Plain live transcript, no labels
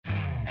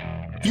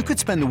You could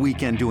spend the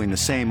weekend doing the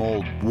same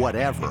old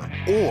whatever,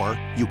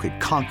 or you could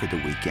conquer the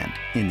weekend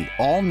in the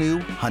all-new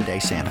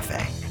Hyundai Santa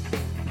Fe.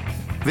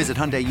 Visit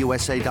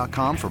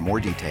HyundaiUSA.com for more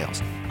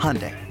details.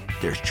 Hyundai,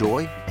 there's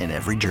joy in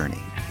every journey.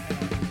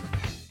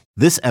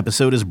 This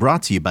episode is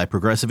brought to you by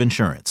Progressive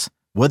Insurance.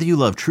 Whether you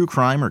love true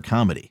crime or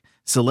comedy,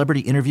 celebrity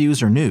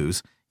interviews or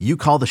news, you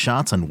call the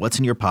shots on what's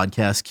in your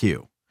podcast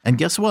queue. And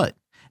guess what?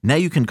 Now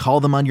you can call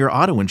them on your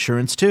auto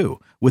insurance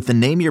too with the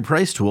Name Your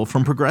Price tool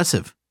from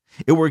Progressive.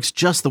 It works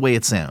just the way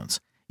it sounds.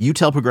 You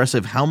tell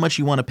Progressive how much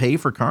you want to pay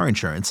for car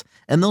insurance,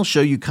 and they'll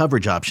show you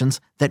coverage options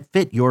that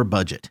fit your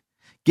budget.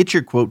 Get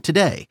your quote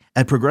today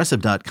at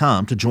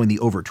Progressive.com to join the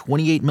over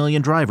 28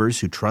 million drivers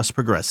who trust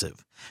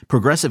Progressive.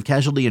 Progressive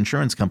Casualty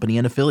Insurance Company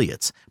and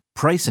Affiliates.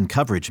 Price and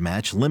coverage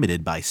match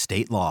limited by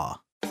state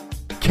law.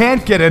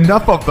 Can't get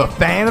enough of the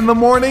Fan in the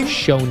morning?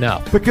 Shown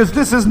up. Because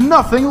this is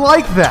nothing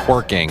like that.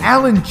 Working.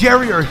 Al and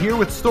Jerry are here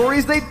with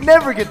stories they'd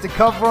never get to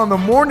cover on the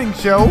morning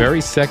show. Very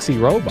sexy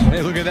robot.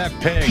 Hey, look at that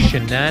pig.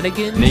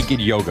 Shenanigans.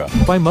 Naked yoga.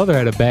 My mother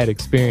had a bad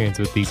experience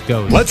with these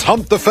ghosts. Let's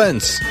hump the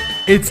fence.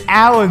 It's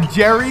Al and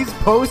Jerry's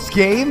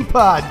post-game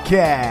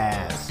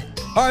podcast.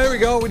 All right, here we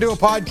go. We do a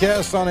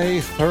podcast on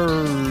a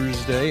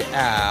Thursday.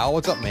 Al,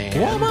 what's up, man?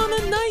 Well, I'm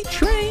on a night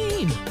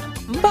train.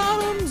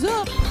 Bottoms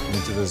up.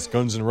 Into this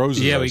Guns N'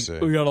 Roses. Yeah, we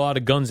got a lot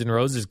of Guns N'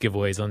 Roses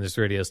giveaways on this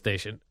radio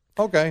station.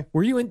 Okay.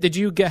 Were you in? Did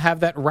you have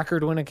that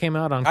record when it came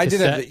out on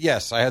cassette? I did.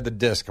 Yes, I had the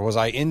disc. Was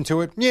I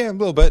into it? Yeah, a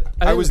little bit.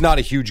 I was not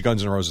a huge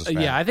Guns N' Roses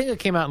fan. Yeah, I think it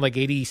came out in like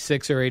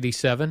 86 or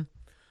 87.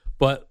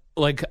 But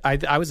like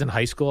I was in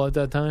high school at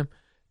that time.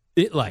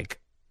 It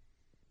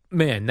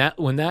when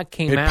that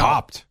came out,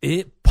 popped.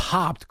 It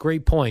popped.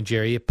 Great point,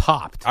 Jerry. It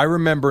popped. I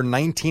remember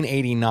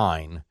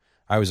 1989.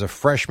 I was a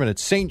freshman at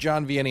St.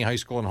 John Vianney High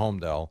School in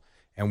Homedale,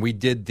 and we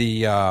did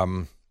the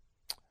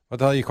what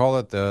the hell you call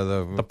it?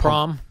 The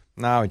prom?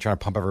 No, we're trying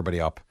to pump everybody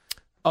up.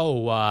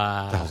 Oh,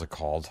 What the hell's it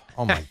called?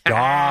 Oh my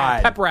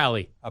God. Pep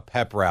rally. A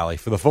pep rally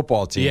for the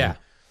football team. Yeah.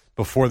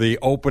 Before the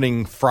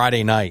opening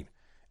Friday night.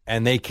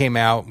 And they came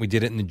out, we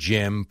did it in the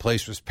gym.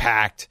 Place was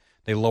packed.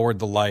 They lowered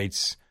the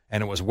lights,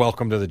 and it was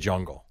Welcome to the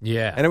Jungle.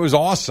 Yeah. And it was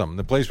awesome.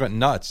 The place went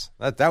nuts.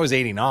 That was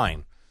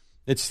 89.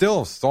 It's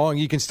still a song.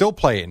 You can still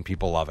play it, and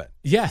people love it.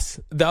 Yes.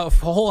 The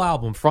whole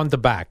album, front to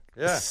back.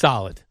 Yeah.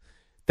 Solid.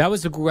 That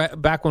was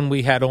back when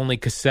we had only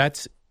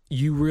cassettes.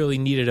 You really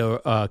needed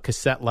a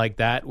cassette like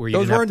that. Where you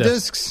Those didn't weren't have to,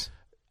 discs?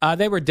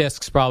 They were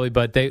discs probably,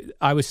 but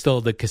I was still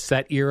the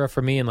cassette era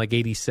for me in like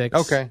 86.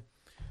 Okay.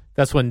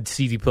 That's when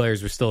CD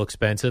players were still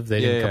expensive. They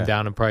didn't come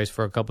down in price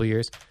for a couple of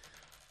years.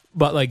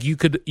 But like you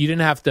didn't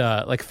have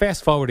to, like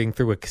fast forwarding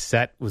through a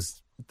cassette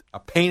was A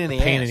pain in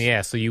the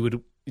ass. So you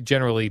would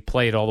generally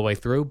play it all the way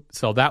through.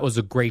 So that was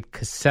a great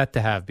cassette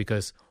to have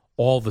because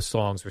all the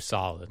songs were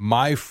solid.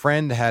 My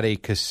friend had a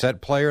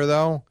cassette player,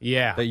 though.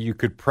 Yeah. That you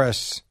could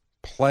press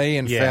play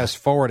and fast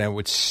forward, and it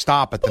would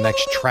stop at the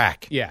next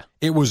track. Yeah.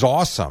 It was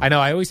awesome. I know.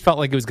 I always felt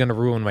like it was going to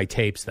ruin my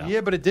tapes, though. Yeah,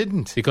 but it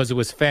didn't. Because it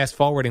was fast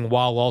forwarding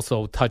while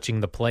also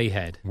touching the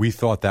playhead. We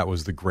thought that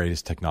was the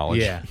greatest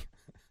technology. Yeah.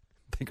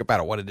 Think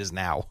about it, what it is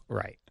now.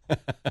 Right.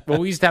 Well,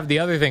 we used to have the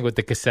other thing with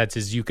the cassettes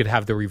is you could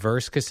have the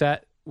reverse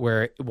cassette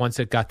where once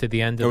it got to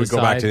the end of It would the go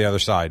side, back to the other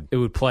side. it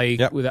would play.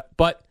 Yep.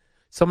 But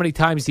so many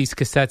times these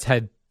cassettes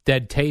had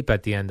dead tape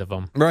at the end of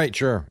them. Right,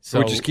 sure. So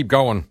So- we just keep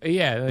going.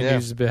 Yeah, you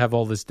used to have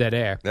all this dead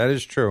air. That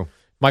is true.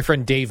 My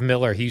friend Dave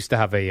Miller, he used to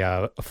have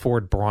a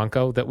Ford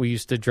Bronco that we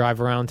used to drive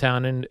around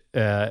town in,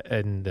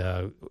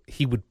 and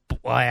he would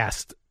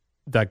blast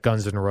that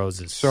Guns N'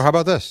 Roses So how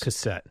about this?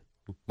 cassette.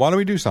 Why don't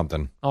we do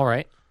something? All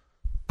right.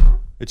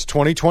 It's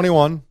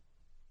 2021.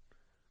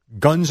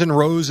 Guns N'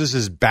 Roses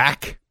is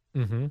back.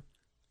 Mm-hmm.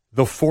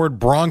 The Ford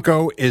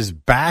Bronco is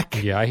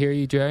back. Yeah, I hear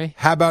you, Jerry.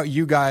 How about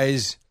you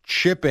guys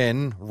chip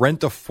in,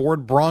 rent a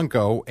Ford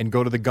Bronco, and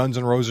go to the Guns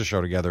N' Roses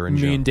show together in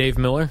Me June? and Dave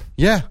Miller?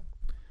 Yeah.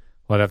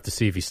 Well, I'd have to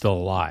see if he's still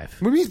alive.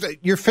 What do you mean?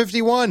 You're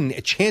 51.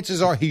 Chances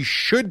are he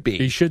should be.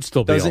 He should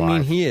still be Doesn't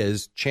alive. mean he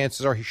is.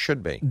 Chances are he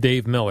should be.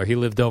 Dave Miller. He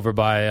lived over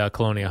by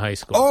Colonia High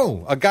School.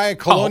 Oh, a guy at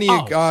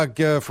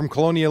Colonia, from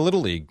Colonia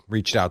Little League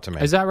reached out to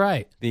me. Is that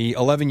right? The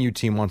 11U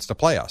team wants to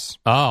play us.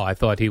 Oh, I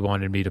thought he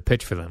wanted me to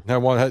pitch for them.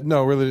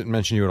 No, really didn't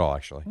mention you at all,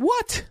 actually.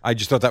 What? I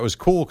just thought that was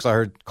cool because I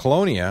heard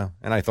Colonia,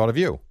 and I thought of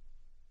you.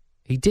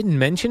 He didn't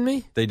mention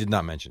me? They did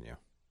not mention you.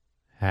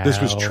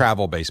 This was How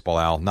travel baseball,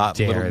 Al, not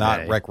dare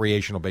they.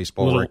 recreational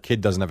baseball where a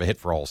kid doesn't have a hit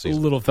for a whole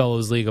season. Little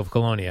Fellows League of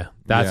Colonia.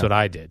 That's Yeah. what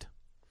I did.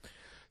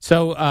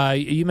 So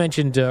you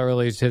mentioned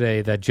earlier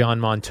today that John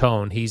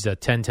Montone, he's a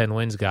 10-10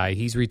 wins guy.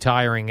 He's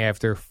retiring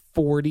after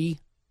 40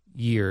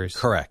 years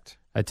Correct.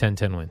 at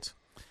 10-10 wins.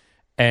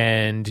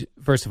 And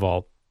first of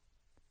all,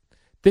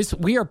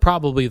 we are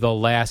probably the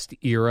last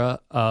era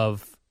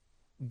of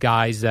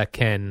guys that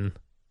can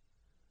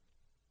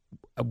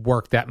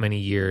work that many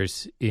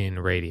years in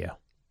radio.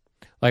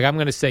 Like I'm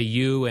going to say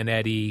you and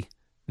Eddie,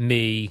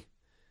 me.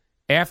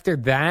 After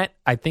that,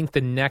 I think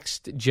the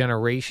next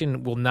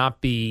generation will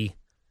not be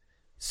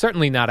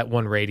Certainly not at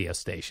one radio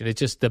station. It's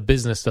just the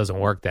business doesn't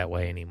work that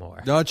way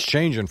anymore. No, it's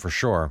changing for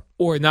sure.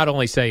 Or not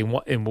only say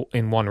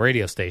in one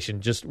radio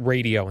station, just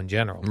radio in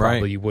general.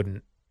 Probably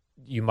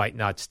you might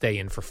not stay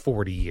in for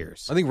 40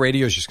 years. I think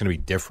radio is just going to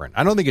be different.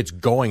 I don't think it's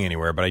going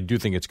anywhere, but I do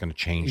think it's going to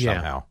change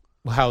somehow.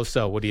 How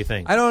so? What do you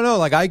think? I don't know.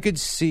 Like I could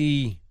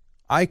see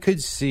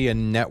a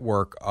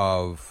network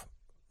of,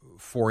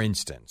 for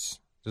instance,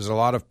 there's a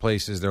lot of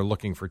places they're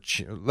looking for,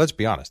 let's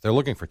be honest, they're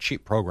looking for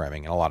cheap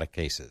programming in a lot of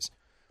cases.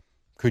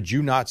 Could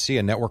you not see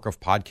a network of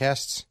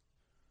podcasts?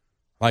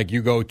 Like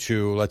you go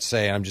to, let's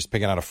say, and I'm just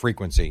picking out a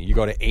frequency, you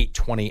go to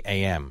 820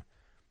 AM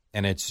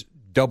and it's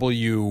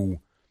WPCN,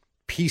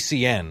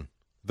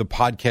 the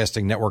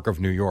podcasting network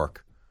of New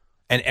York.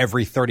 And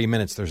every 30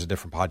 minutes there's a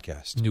different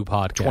podcast. New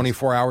podcast.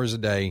 24 hours a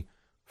day,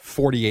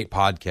 48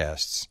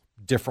 podcasts,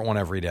 different one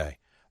every day.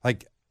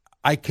 Like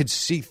I could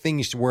see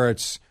things where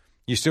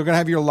you're still going to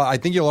have I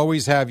think you'll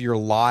always have your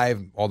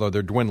live, although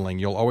they're dwindling,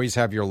 you'll always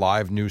have your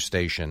live news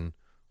station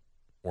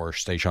or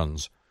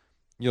stations.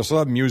 You'll still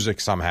have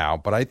music somehow,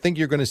 but I think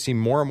you're going to see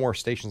more and more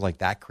stations like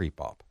that creep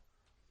up.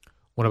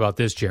 What about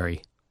this,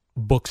 Jerry?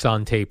 Books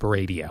on tape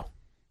radio.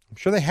 I'm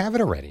sure they have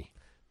it already.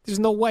 There's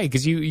no way,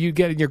 because you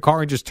get in your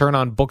car and just turn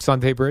on Books on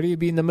tape radio, you'd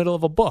be in the middle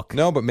of a book.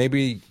 No, but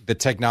maybe the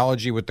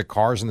technology with the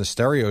cars and the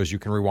stereos, you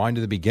can rewind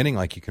to the beginning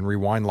like you can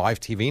rewind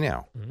live TV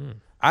now. Mm.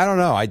 I don't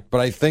know.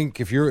 But I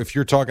think if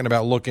you're talking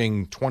about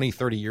looking 20,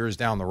 30 years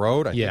down the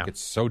road, I think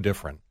it's so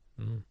different.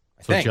 Mm.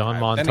 So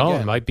John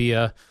Montone might be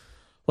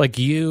like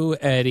you,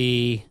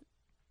 Eddie.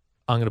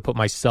 I'm going to put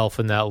myself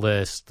in that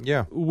list.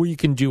 Yeah. We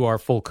can do our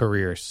full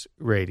careers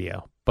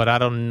radio, but I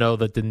don't know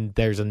that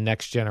there's a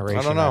next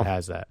generation that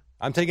has that.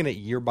 I'm taking it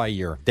year by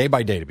year, day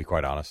by day, to be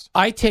quite honest.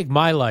 I take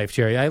my life,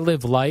 Jerry. I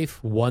live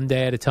life one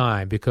day at a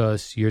time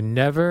because you're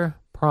never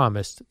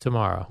promised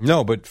tomorrow.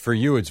 No, but for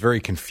you, it's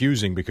very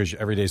confusing because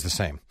every day is the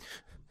same.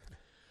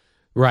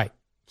 Right.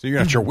 So you're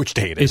not sure which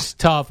day it is. It's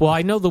tough. Well,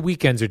 I know the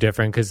weekends are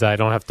different because I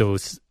don't have to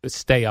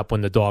stay up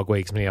when the dog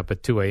wakes me up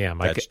at 2 a.m.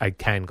 I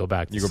can go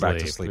back to sleep. You go back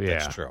to sleep. Yeah.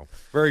 That's true.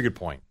 Very good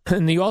point.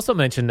 And you also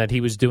mentioned that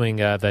he was doing,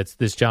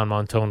 this John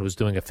Montone was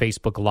doing a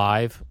Facebook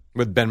Live.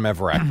 With Ben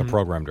Meverack, the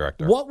program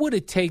director. What would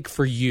it take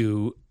for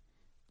you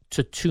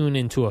to tune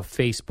into a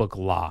Facebook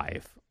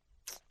Live?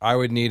 I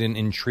would need an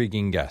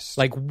intriguing guest.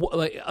 Like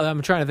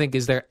I'm trying to think,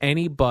 is there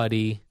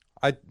anybody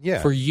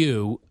for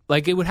you?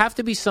 Like it would have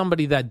to be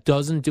somebody that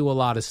doesn't do a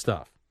lot of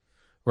stuff.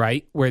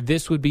 Right? Where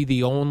this would be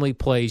the only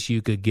place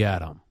you could get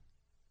them.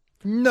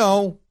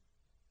 No.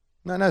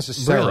 Not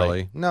necessarily.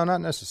 Really? No,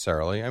 not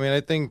necessarily. I mean,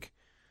 I think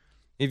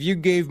if you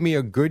gave me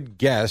a good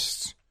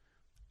guest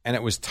and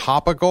it was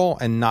topical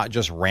and not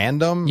just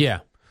random. Yeah.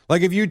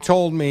 Like if you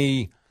told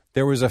me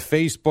there was a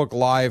Facebook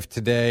Live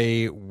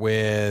today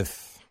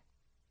with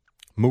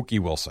Mookie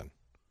Wilson,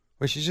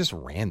 which is just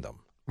random.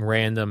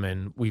 Random,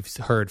 and we've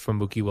heard from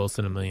Mookie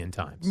Wilson a million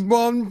times.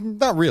 Well,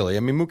 not really. I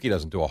mean, Mookie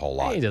doesn't do a whole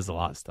lot. He does a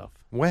lot of stuff.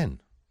 When?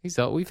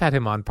 We've had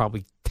him on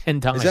probably 10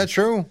 times. Is that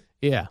true?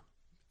 Yeah.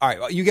 All right,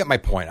 well, you get my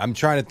point. I'm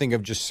trying to think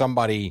of just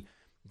somebody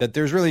that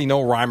there's really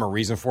no rhyme or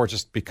reason for,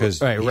 just because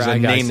he's a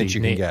name that you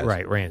can get.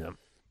 Right, random.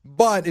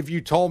 But if you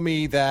told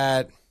me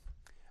that,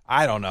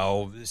 I don't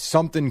know,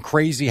 something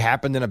crazy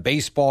happened in a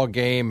baseball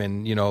game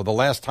and, the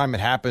last time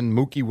it happened,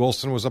 Mookie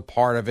Wilson was a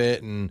part of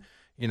it and,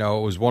 it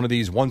was one of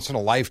these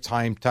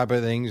once-in-a-lifetime type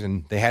of things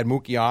and they had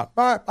Mookie on,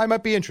 I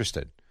might be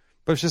interested.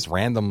 But it's just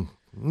random.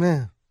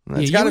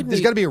 There's got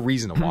to be a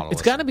reason to want to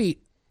It's got to be,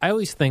 I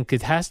always think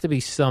it has to be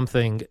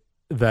something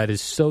that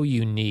is so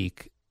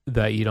unique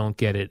that you don't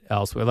get it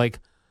elsewhere. Like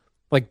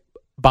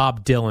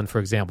Bob Dylan, for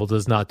example,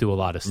 does not do a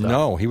lot of stuff.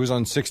 No, he was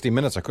on 60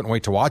 Minutes. I couldn't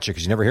wait to watch it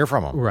because you never hear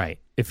from him. Right.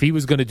 If he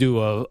was going to do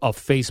a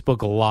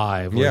Facebook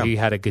Live where he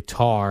had a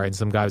guitar and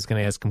some guy was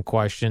going to ask him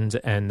questions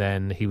and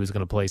then he was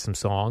going to play some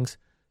songs,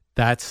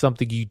 that's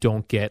something you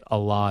don't get a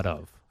lot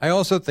of. I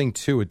also think,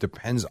 too, it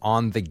depends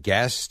on the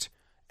guest.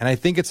 And I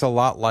think it's a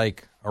lot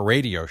like a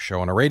radio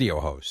show and a radio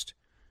host.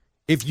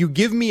 If you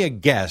give me a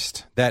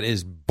guest that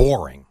is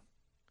boring,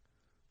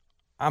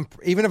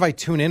 even if I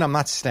tune in, I'm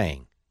not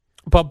staying.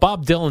 But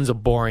Bob Dylan's a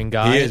boring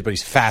guy. He is, but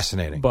he's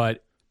fascinating.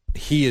 But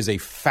he is a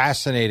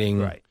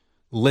fascinating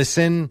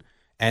listen.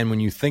 And when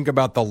you think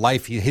about the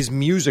life, his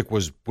music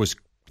was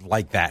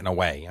like that in a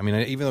way. I mean,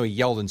 even though he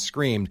yelled and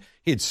screamed,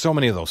 he had so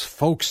many of those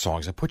folk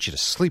songs that put you to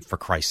sleep, for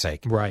Christ's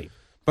sake. Right.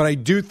 But I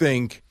do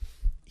think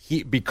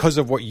because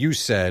of what you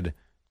said,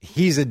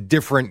 he's a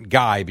different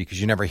guy because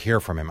you never hear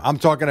from him. I'm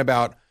talking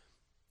about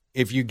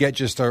if you get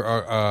just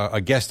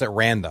a guest at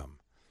random.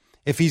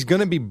 If he's going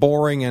to be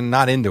boring and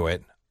not into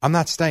it, I'm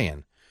not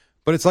staying.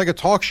 But it's like a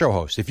talk show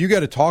host. If you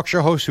get a talk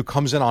show host who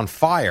comes in on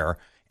fire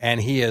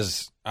and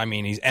he's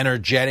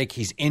energetic,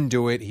 he's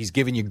into it, he's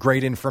giving you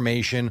great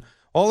information,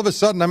 all of a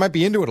sudden I might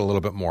be into it a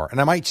little bit more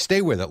and I might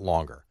stay with it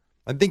longer.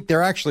 I think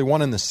they're actually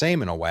one and the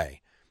same in a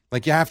way.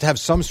 Like you have to have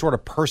some sort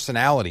of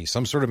personality,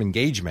 some sort of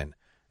engagement.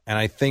 And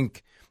I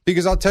think,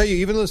 because I'll tell you,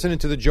 even listening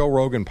to the Joe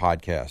Rogan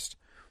podcast,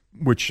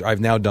 which I've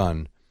now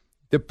done,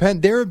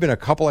 there have been a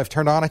couple I've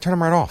turned on, I turn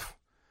them right off.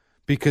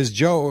 Because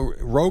Joe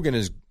Rogan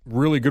is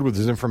really good with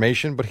his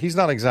information, but he's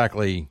not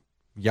exactly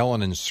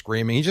yelling and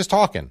screaming. He's just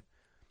talking.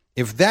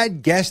 If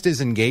that guest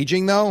is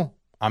engaging, though,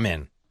 I'm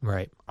in.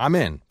 Right. I'm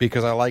in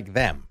because I like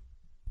them.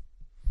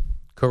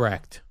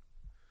 Correct.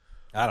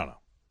 I don't know.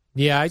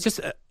 Yeah,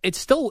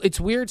 it's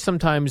weird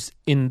sometimes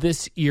in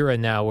this era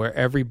now where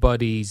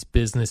everybody's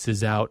business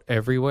is out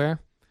everywhere.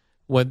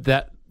 When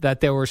that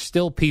there were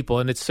still people,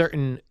 and it's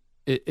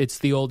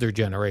the older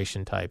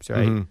generation types,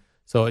 right? Mm-hmm.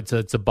 So it's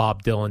a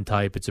Bob Dylan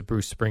type, it's a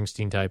Bruce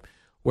Springsteen type,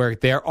 where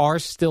there are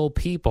still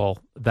people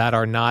that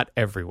are not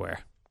everywhere.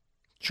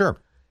 Sure.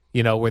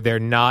 Where they're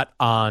not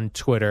on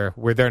Twitter,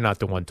 where they're not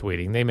the one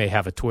tweeting. They may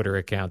have a Twitter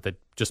account that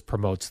just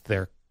promotes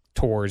their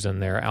tours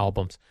and their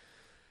albums.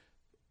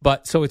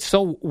 But so it's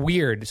so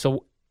weird.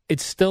 So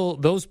it's still,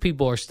 those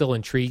people are still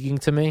intriguing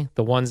to me.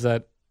 The ones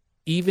that,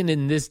 even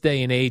in this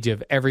day and age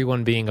of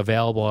everyone being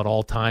available at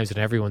all times and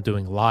everyone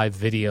doing live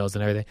videos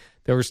and everything,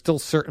 there were still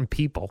certain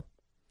people.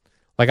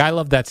 Like I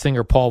love that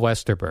singer Paul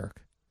Westerberg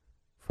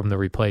from The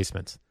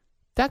Replacements.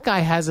 That guy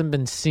hasn't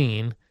been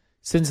seen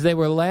since they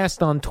were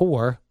last on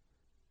tour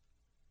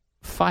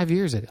 5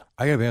 years ago.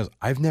 I gotta be honest,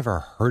 I've never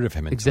heard of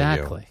him until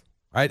exactly.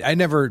 I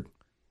never.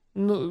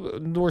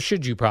 Nor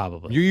should you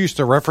probably. You used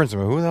to reference him.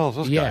 Who the hell is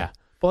this guy? Yeah.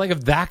 But like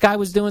if that guy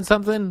was doing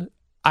something,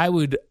 I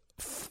would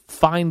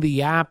find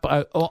the app.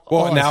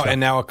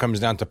 Now it comes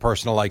down to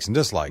personal likes and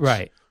dislikes.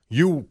 Right.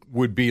 You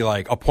would be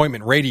like,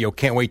 appointment radio,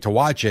 can't wait to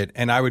watch it.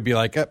 And I would be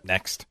like,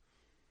 next.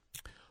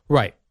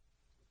 Right.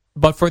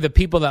 But for the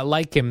people that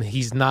like him,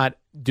 he's not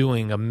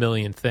doing a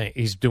million things.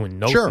 He's doing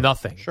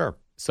nothing. Sure.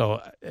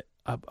 So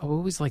I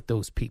always like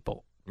those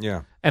people.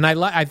 Yeah. And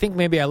I think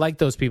maybe I like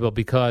those people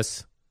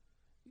because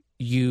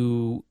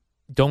you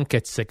don't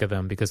get sick of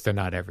them because they're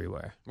not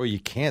everywhere. Well, you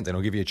can't. They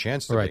don't give you a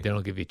chance to Right. be. They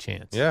don't give you a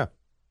chance. Yeah.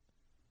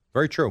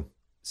 Very true.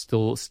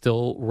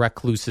 Still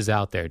recluses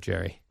out there,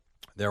 Jerry.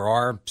 There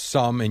are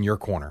some in your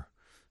corner.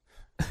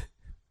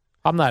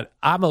 I'm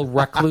a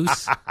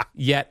recluse,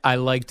 yet I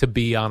like to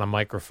be on a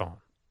microphone.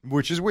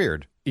 Which is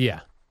weird.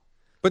 Yeah.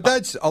 But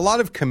that's a lot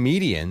of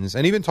comedians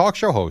and even talk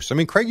show hosts. I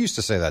mean, Craig used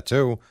to say that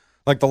too.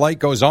 Like the light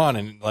goes on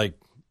and like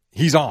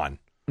he's on.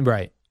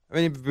 Right. I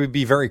mean, he would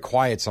be very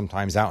quiet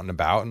sometimes out and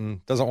about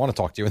and doesn't want to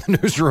talk to you in the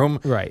newsroom.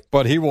 Right.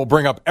 But he will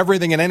bring up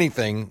everything and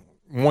anything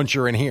once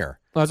you're in here.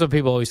 Well, that's what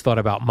people always thought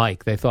about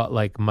Mike. They thought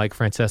like Mike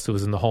Francesa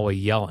was in the hallway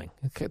yelling.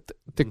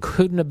 There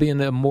couldn't have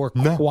been a more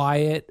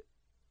quiet,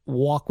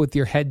 walk with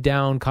your head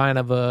down kind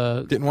of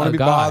a Didn't want to be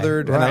guy.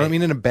 bothered. Right. And I don't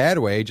mean in a bad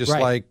way, just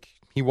Right. like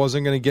he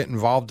wasn't going to get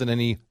involved in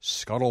any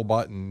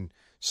scuttlebutt and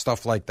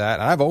stuff like that.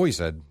 And I've always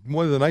said,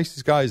 one of the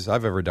nicest guys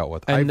I've ever dealt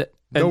with.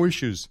 No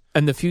issues.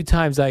 And the few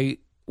times I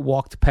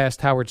walked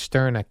past Howard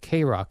Stern at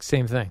K-Rock,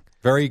 same thing.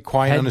 Very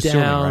quiet, head unassuming,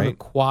 down, right?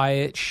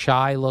 Quiet,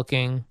 shy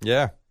looking.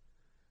 Yeah.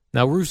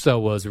 Now, Russo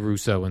was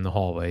Russo in the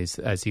hallways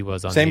as he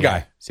was on Same the guy.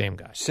 air. Same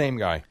guy. Same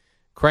guy.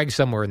 Craig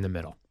somewhere in the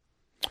middle.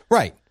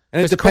 Right.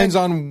 And it depends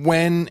on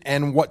when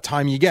and what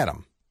time you get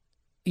him.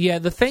 Yeah,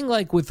 the thing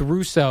like with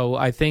Russo,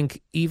 I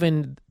think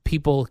even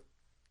people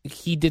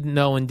he didn't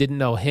know and didn't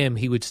know him,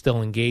 he would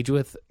still engage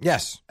with.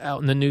 Yes. Out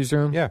in the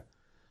newsroom. Yeah.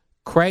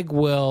 Craig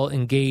will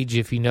engage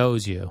if he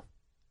knows you.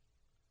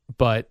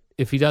 But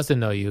if he doesn't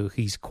know you,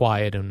 he's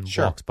quiet and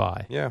walks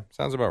by. Yeah,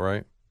 sounds about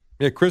right.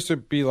 Yeah, Chris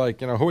would be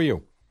like, who are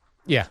you?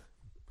 Yeah.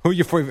 Who are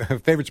your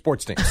favorite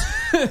sports teams?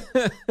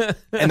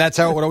 And that's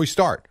how it would always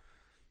start.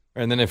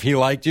 And then if he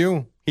liked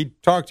you,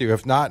 he'd talk to you.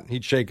 If not,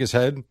 he'd shake his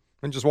head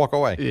and just walk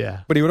away.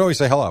 Yeah. But he would always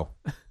say hello.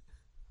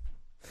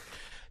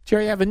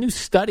 Jerry, I have a new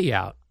study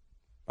out.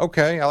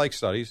 Okay, I like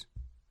studies.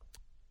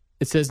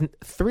 It says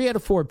 3 out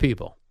of 4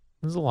 people.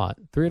 There's a lot.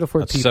 3 out of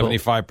 4 That's people.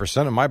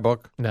 75% in my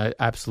book. No,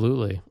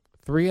 absolutely.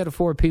 3 out of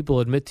 4 people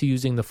admit to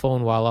using the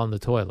phone while on the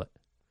toilet.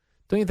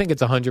 Don't you think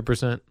it's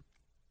 100%?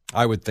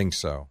 I would think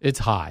so. It's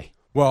high.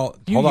 Well,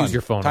 you hold use on.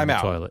 your phone Time on the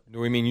out. toilet. Do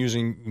we mean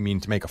you mean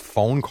to make a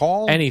phone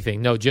call?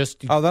 Anything. No,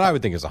 just... Oh, then I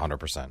would think it's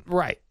 100%.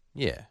 Right.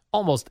 Yeah.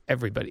 Almost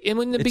everybody.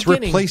 And in the it's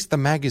beginning... replaced the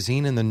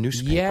magazine and the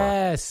newspaper.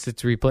 Yes,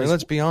 it's replaced. I mean,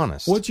 let's be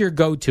honest. What's your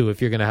go-to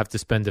if you're going to have to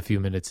spend a few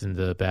minutes in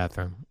the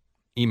bathroom?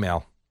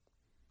 Email.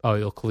 Oh,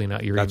 you'll clean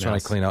out your emails. That's when I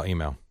clean out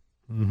email.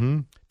 Mm-hmm.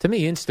 To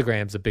me,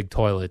 Instagram's a big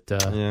toilet.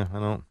 Yeah, I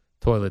don't.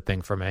 Toilet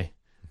thing for me.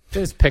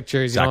 There's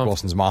pictures. Zach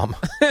Wilson's mom.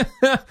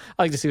 I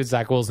like to see what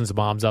Zach Wilson's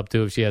mom's up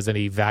to, if she has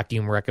any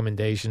vacuum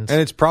recommendations.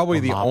 And it's probably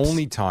the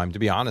only time, to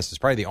be honest, it's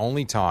probably the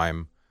only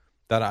time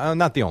that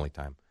not the only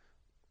time.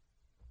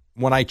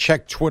 When I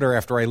check Twitter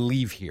after I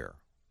leave here,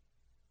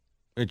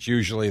 it's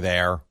usually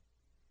there.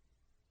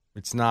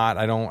 It's not,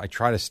 I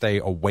try to stay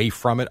away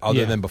from it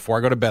other than before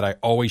I go to bed. I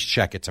always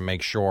check it to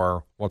make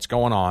sure what's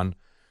going on.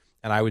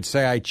 And I would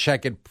say I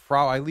check it,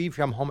 I leave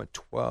here, I'm home at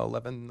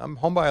 11, I'm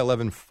home by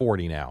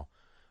 11:40 now.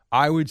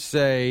 I would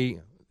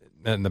say,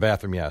 in the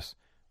bathroom, yes.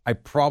 I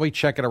probably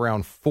check it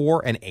around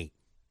 4 and 8.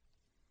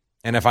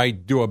 And if I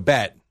do a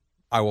bet,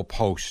 I will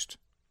post,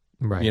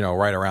 right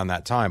around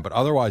that time. But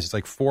otherwise, it's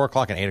like 4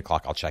 o'clock and 8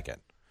 o'clock, I'll check it,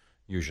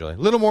 usually. A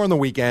little more on the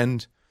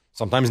weekend,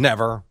 sometimes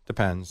never,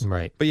 depends.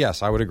 Right. But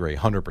yes, I would agree,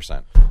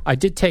 100%. I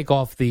did take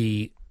off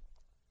the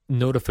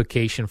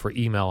notification for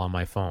email on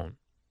my phone.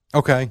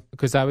 Okay.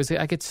 because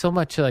I get so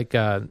much like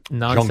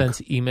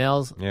nonsense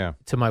emails Yeah.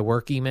 to my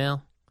work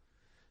email.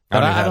 I But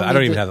don't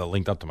need even to- have that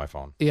linked up to my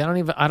phone. Yeah,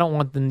 I don't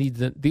want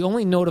the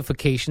only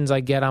notifications I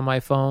get on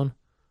my phone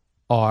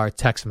are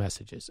text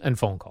messages and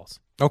phone calls.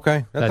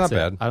 Okay. That's not it.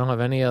 bad. I don't have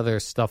any other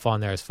stuff on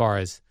there as far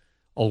as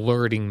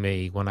alerting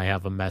me when I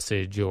have a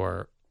message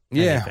or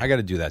Yeah, anything. I got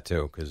to do that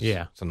too because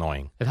Yeah. it's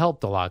annoying. It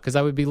helped a lot because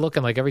I would be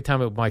looking like every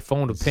time my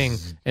phone would ping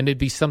and it'd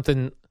be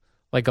something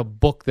like a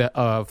book that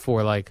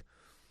for like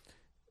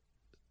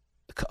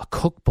a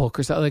cookbook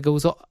or something. Like it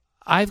was.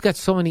 I've got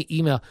so many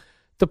email.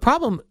 The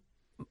problem,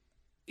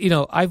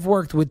 I've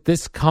worked with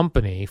this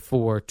company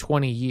for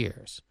 20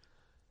 years.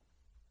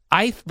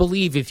 I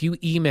believe if you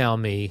email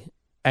me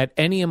at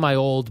any of my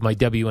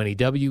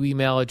WNEW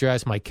email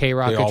address, my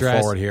KROC They all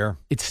address, forward here.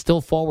 it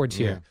still forwards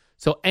Yeah. here.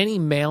 So any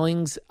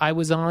mailings I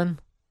was on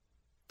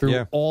through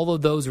Yeah. all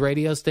of those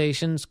radio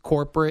stations,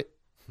 corporate,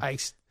 I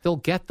still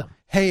get them.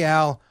 Hey,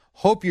 Al,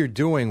 hope you're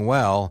doing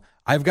well.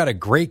 I've got a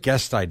great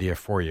guest idea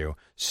for you.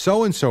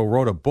 So-and-so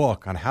wrote a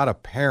book on how to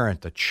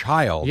parent a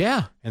child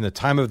Yeah. in the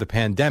time of the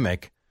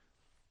pandemic.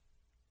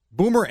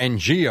 Boomer and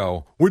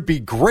Geo would be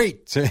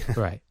great.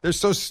 Right. They're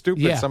so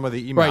stupid, Yeah. some of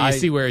the emails. Right. You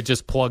see where it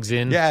just plugs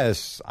in?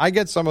 Yes. I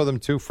get some of them,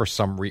 too, for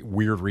some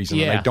weird reason,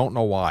 and Yeah. I don't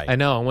know why. I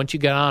know. And once you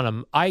get on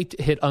them, I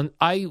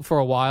for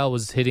a while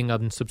was hitting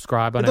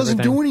unsubscribe on It doesn't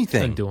everything. do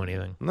anything. Doesn't do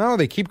anything. No,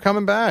 they keep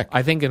coming back.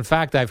 I think, in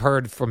fact, I've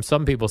heard from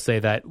some people say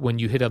that when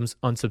you hit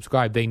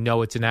unsubscribe, they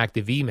know it's an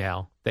active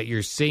email, that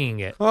you're seeing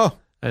it. Oh,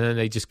 And then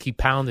they just keep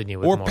pounding you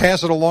with or more.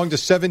 pass it along to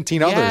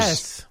 17 others.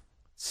 Yes.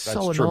 That's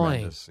So annoying.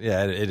 tremendous.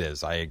 Yeah, it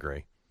is. I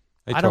agree.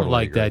 I totally don't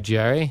like agree. that,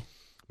 Jerry.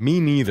 Me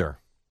neither.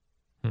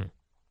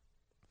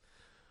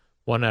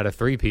 1 out of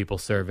 3 people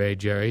surveyed,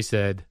 Jerry,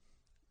 said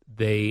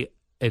they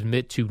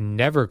admit to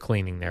never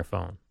cleaning their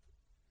phone.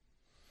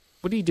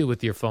 What do you do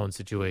with your phone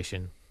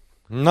situation?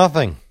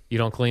 Nothing. You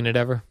don't clean it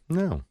ever?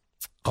 No.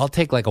 I'll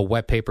take like a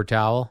wet paper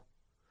towel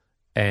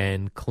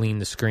and clean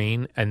the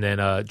screen, and then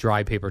a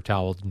dry paper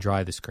towel and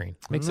dry the screen.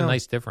 Makes a No.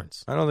 nice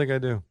difference. I don't think I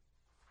do.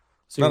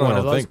 So you're No, one I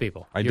of don't those think-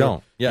 people. I You're-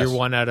 don't. Yes. You're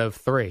 1 out of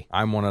 3.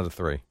 I'm 1 out of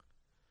 3.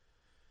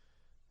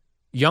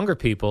 Younger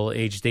people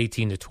aged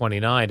 18 to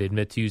 29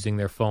 admit to using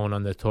their phone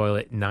on the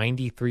toilet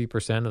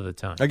 93% of the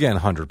time. Again,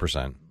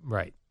 100%.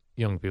 Right.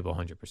 Young people,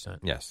 100%.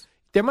 Yes.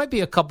 There might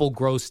be a couple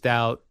grossed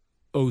out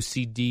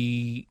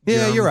OCD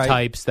Yeah, germ you're right.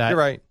 types that You're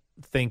right.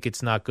 think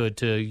it's not good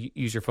to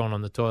use your phone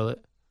on the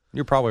toilet.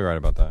 You're probably right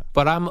about that.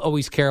 But I'm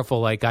always careful.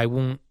 Like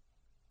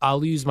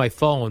I'll use my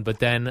phone, but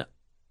then,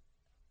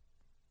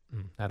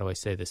 how do I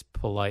say this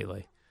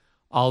politely?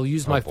 I'll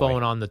use my boy.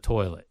 phone on the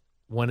toilet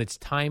when it's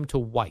time to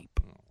wipe.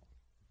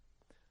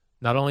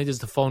 Not only does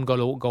the phone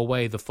go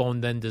away, the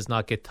phone then does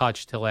not get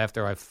touched till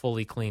after I've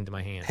fully cleaned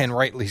my hands And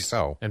rightly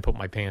so. and put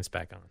my pants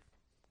back on,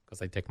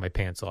 because I take my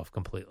pants off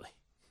completely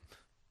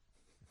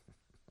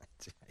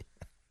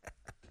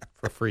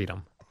for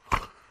freedom.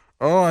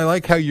 Oh, I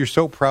like how you're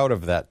so proud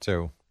of that,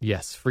 too.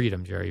 Yes,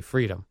 freedom, Jerry,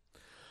 freedom.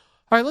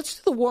 All right, let's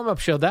do the warm-up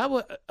show.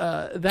 That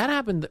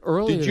happened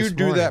earlier. Did you this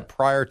do morning. that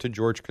prior to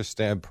George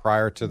Costanza,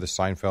 prior to the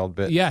Seinfeld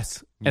bit?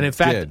 Yes, You and in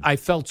fact, did. I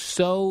felt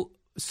so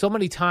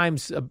many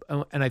times,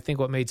 and I think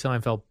what made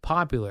Seinfeld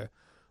popular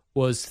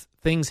was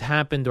things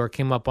happened or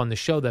came up on the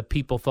show that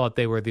people thought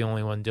they were the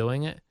only one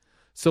doing it.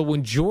 So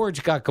when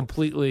George got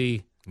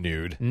completely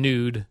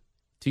nude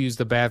to use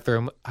the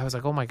bathroom, I was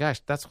like, "Oh my gosh,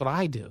 that's what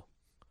I do."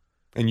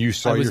 And you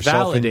saw I was yourself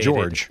validated. in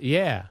George.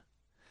 Yeah,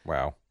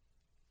 Wow.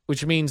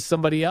 which means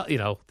somebody else.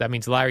 That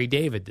means Larry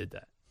David did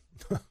that.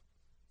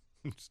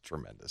 It's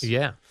tremendous.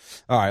 Yeah.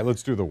 All right,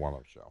 let's do the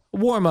warm-up show.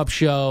 Warm-up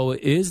show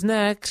is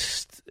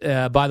next.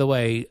 By the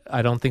way,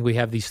 I don't think we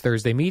have these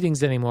Thursday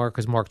meetings anymore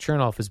because Mark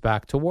Chernoff is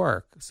back to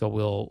work.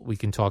 So we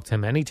can talk to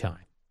him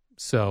anytime.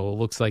 So it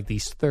looks like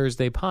these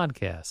Thursday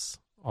podcasts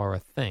are a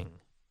thing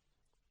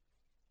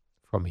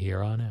from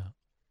here on out.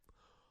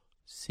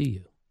 See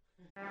you.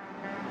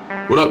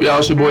 What up, y'all?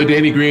 It's your boy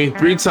Danny Green,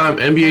 3-time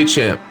NBA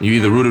champ. You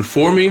either rooted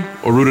for me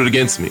or rooted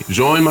against me.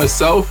 Join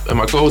myself and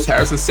my co-host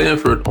Harrison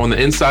Sanford on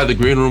the Inside the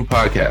Green Room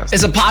podcast.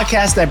 It's a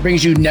podcast that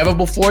brings you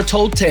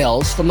never-before-told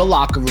tales from the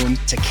locker room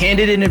to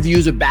candid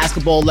interviews with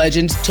basketball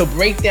legends to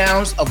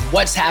breakdowns of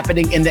what's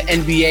happening in the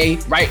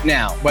NBA right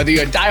now. Whether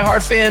you're a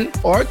diehard fan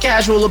or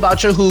casual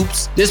about your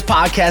hoops, this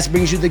podcast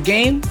brings you the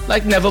game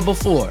like never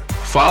before.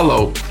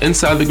 Follow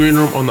Inside the Green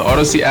Room on the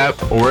Odyssey app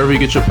or wherever you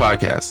get your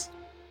podcasts.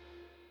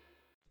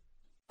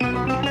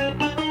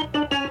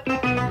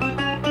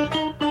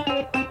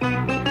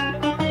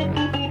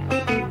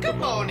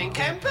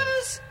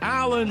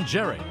 Al and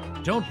Jerry.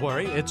 Don't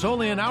worry, it's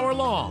only an hour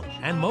long,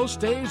 and most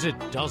days it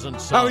doesn't How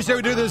suck. we say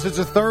we do this? It's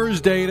a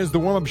Thursday. It is the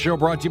warm-up show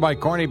brought to you by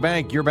Carney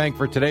Bank. Your bank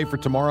for today, for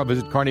tomorrow.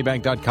 Visit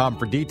carneybank.com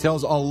for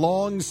details.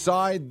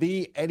 Alongside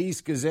the Eddie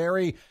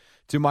Scazzeri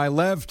to my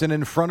left and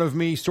in front of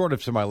me, sort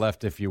of to my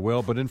left, if you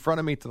will, but in front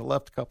of me to the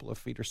left a couple of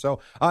feet or so.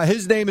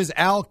 His name is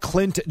Al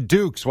Clint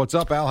Dukes. What's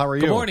up, Al? How are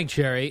you? Good morning,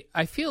 Cherry.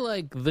 I feel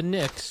like the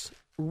Knicks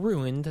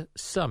ruined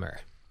summer.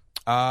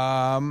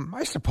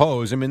 I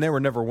suppose. I mean, they were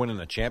never winning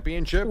a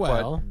championship,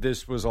 Well. but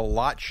this was a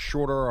lot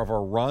shorter of a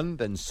run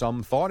than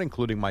some thought,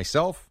 including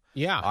myself.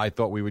 Yeah. I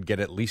thought we would get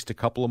at least a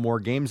couple of more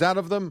games out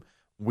of them.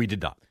 We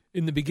did not.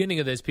 In the beginning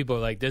of this, people are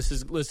like,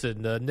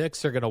 listen, the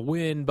Knicks are going to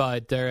win,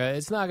 but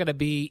it's not going to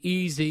be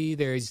easy.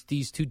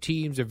 These two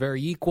teams are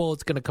very equal.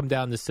 It's going to come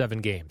down to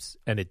 7 games.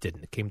 And it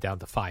didn't. It came down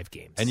to 5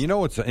 games. And you know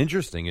what's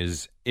interesting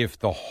is if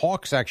the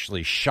Hawks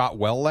actually shot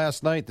well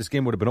last night, this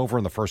game would have been over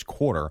in the first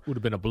quarter. Would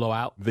have been a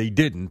blowout. They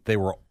didn't. They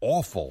were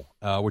awful,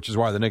 which is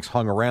why the Knicks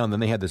hung around.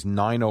 Then they had this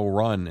 9-0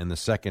 run in the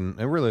second,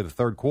 and really the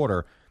third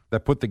quarter,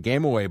 that put the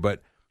game away.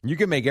 But you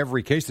can make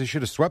every case they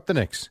should have swept the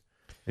Knicks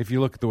if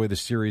you look at the way the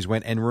series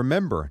went. And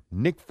remember,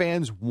 Knick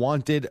fans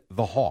wanted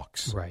the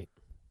Hawks. Right.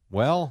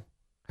 Well,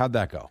 how'd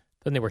that go?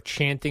 Then they were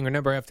chanting.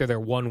 Remember, after their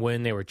one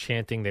win, they were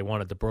chanting they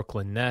wanted the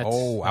Brooklyn Nets.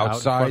 Oh, out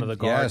outside, in front of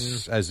the Garden.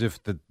 yes, as if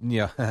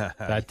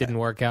That didn't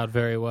work out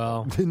very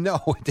well. No,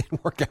 it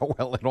didn't work out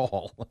well at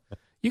all.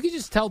 You could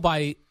just tell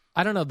by,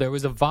 I don't know, there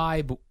was a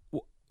vibe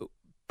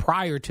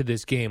prior to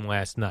this game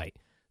last night.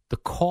 The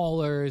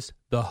callers,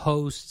 the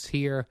hosts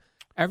here,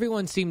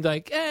 everyone seemed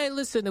like, hey,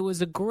 listen, it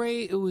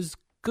was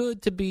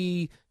good to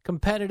be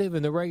competitive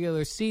in the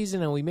regular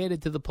season, and we made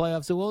it to the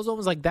playoffs. It was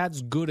almost like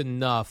that's good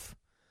enough.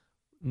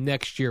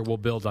 Next year we'll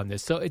build on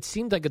this. So it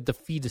seemed like a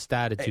defeatist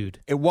attitude.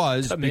 It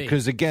was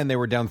because, again, they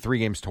were down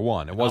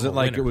 3-1. It wasn't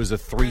like it was a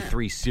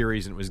 3-3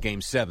 series and it was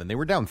Game 7. They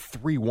were down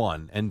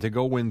 3-1, and to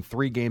go win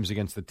 3 games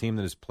against the team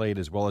that has played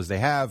as well as they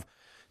have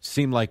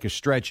seemed like a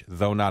stretch,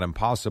 though not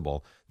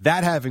impossible.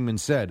 That having been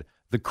said,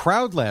 the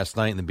crowd last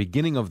night in the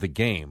beginning of the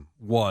game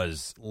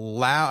was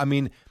loud. I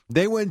mean,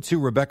 they went to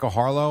Rebecca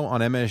Harlow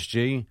on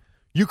MSG.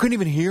 You couldn't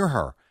even hear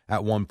her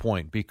at one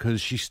point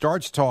because she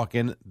starts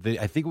talking.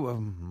 I think,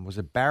 was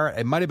it Barrett?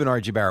 It might have been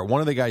R.J. Barrett.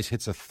 One of the guys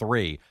hits a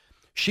 3.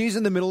 She's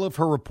in the middle of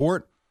her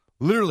report,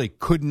 literally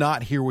could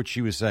not hear what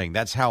she was saying.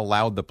 That's how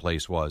loud the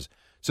place was.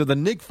 So the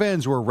Knicks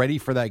fans were ready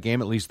for that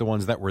game, at least the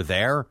ones that were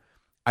there.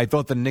 I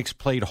thought the Knicks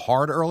played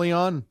hard early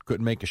on,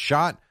 couldn't make a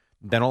shot.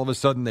 Then all of a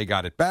sudden they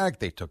got it back.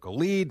 They took a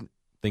lead.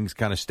 Things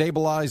kind of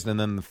stabilized, and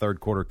then the third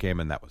quarter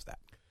came, and that was that.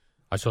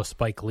 I saw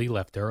Spike Lee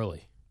left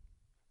early,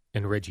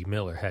 and Reggie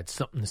Miller had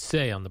something to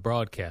say on the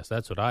broadcast.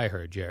 That's what I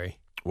heard, Jerry.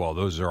 Well,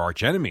 those are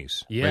arch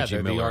enemies. Yeah, Reggie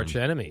they're Miller the arch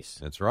enemies.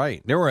 That's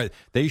right.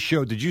 They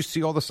showed. Did you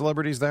see all the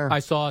celebrities there? I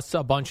saw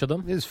a bunch of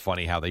them. It is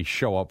funny how they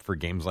show up for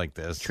games like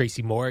this.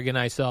 Tracy Morgan,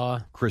 I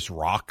saw. Chris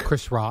Rock.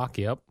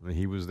 Yep.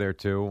 He was there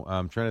too.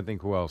 I'm trying to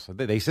think who else.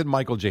 They said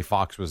Michael J.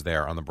 Fox was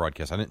there on the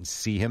broadcast. I didn't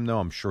see him though.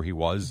 I'm sure he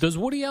was. Does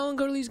Woody Allen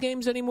go to these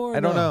games anymore?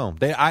 I don't know.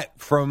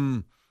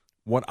 From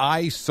what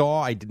I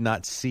saw, I did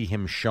not see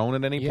him shown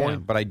at any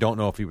point, but I don't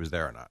know if he was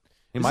there or not.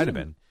 He might have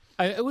been.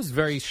 It was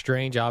very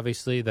strange,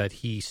 obviously, that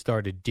he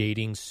started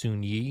dating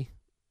Sun Yi,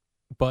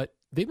 but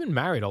they've been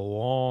married a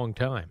long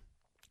time.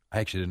 I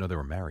actually didn't know they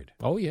were married.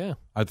 Oh, yeah.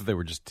 I thought they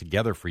were just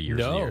together for years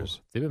and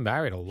years. They've been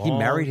married a long time. He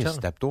married his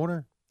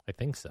stepdaughter? I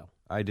think so.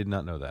 I did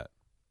not know that.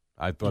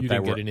 I thought you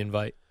didn't get an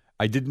invite?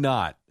 I did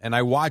not. And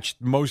I watched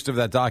most of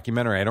that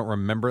documentary. I don't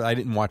remember. I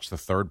didn't watch the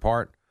third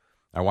part.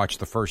 I watched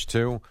the first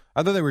 2.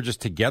 I thought they were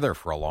just together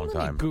for a long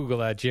time. Google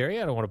that,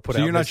 Jerry. I don't want to put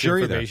so out you're not sure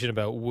information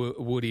about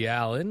Woody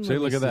Allen. So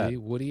look at that.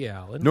 Woody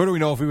Allen. Nor do we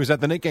know if he was at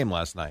the Knicks game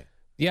last night.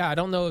 Yeah, I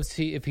don't know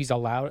if he's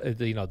allowed.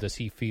 Does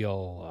he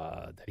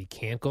feel that he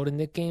can't go to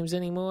Knicks games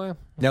anymore?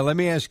 Now, let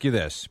me ask you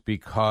this,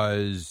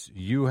 because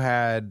you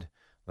had.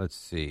 Let's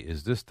see.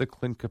 Is this the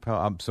Clint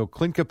Capella? So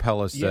Clint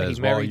Capella says,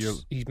 he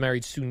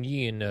married Sun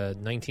Yi in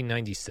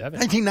 1997.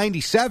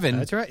 1997?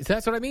 That's right.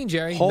 That's what I mean,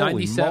 Jerry. Holy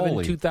 97,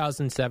 moly.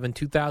 2007.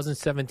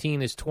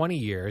 2017 is 20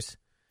 years.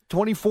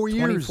 24 years.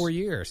 24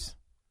 years.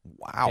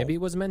 Wow. Maybe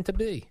it was meant to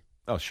be.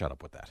 Oh, shut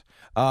up with that.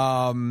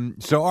 All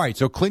right.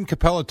 So Clint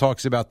Capella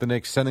talks about the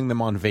Knicks sending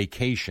them on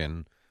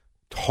vacation.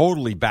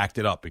 Totally backed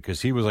it up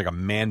because he was like a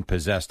man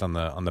possessed on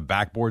the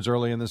backboards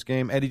early in this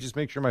game. Eddie, just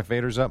make sure my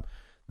fader's up.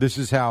 This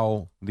is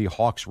how the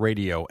Hawks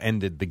radio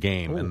ended the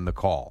game and the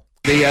call.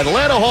 The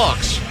Atlanta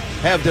Hawks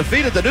have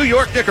defeated the New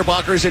York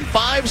Knickerbockers in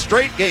 5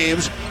 straight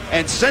games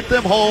and sent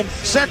them home,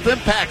 sent them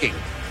packing.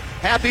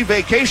 Happy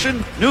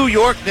vacation, New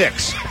York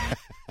Knicks.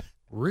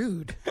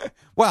 Rude.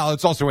 Well,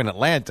 it's also in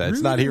Atlanta.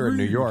 It's not here in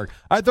New York.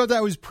 I thought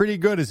that was pretty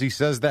good as he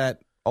says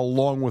that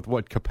along with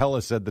what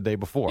Capella said the day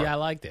before. Yeah, I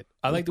liked it.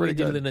 I liked the way he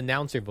did it in an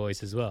announcer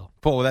voice as well.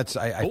 Paul, I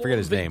forget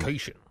his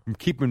vacation. Name.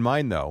 Keep in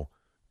mind, though,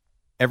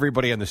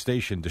 everybody on the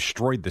station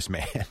destroyed this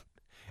man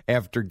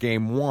after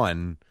game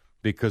 1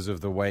 because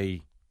of the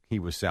way he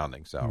was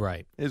sounding. So,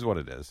 right. Is what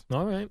it is.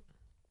 All right.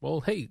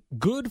 Well, hey,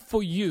 good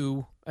for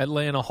you,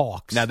 Atlanta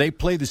Hawks. Now, they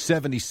play the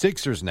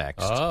 76ers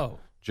next. Oh.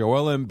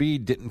 Joel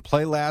Embiid didn't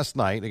play last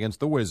night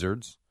against the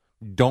Wizards.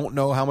 Don't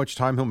know how much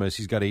time he'll miss.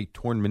 He's got a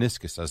torn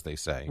meniscus, as they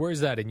say. Where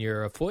is that? In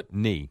your foot?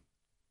 Knee.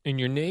 In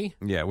your knee?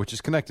 Yeah, which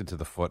is connected to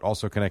the foot,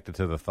 also connected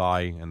to the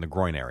thigh and the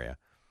groin area.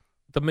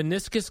 The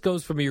meniscus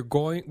goes from your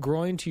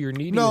groin to your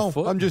knee to no, your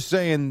foot? I'm just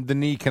saying the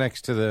knee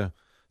connects to the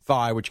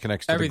thigh, which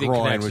connects to Everything the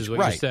groin. Connects is what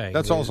you're saying.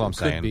 That's all I'm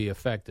saying. Could be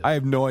affected. I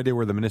have no idea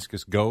where the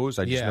meniscus goes.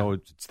 I just know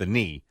it's the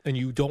knee. And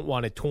you don't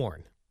want it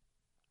torn.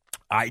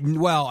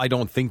 I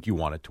don't think you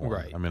want it torn.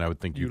 Right. I mean, I would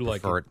think you'd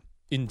like prefer it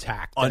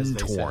intact, as they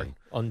say. untorn.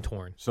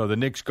 Untorn. So the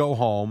Knicks go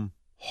home,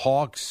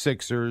 Hawks,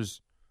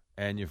 Sixers,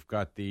 and you've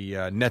got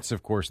the Nets,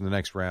 of course, in the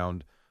next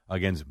round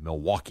against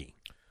Milwaukee.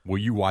 Will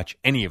you watch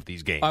any of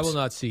these games? I will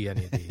not see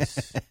any of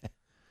these.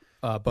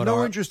 But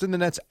no interest in the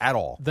Nets at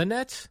all. The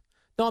Nets?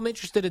 No, I'm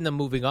interested in them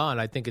moving on.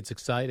 I think it's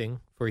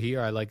exciting for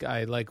here. I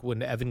like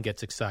when Evan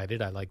gets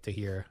excited. I like to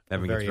hear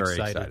Evan very gets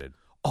very excited.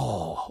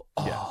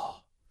 Yeah.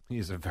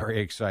 He's a very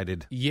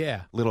excited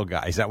Yeah. little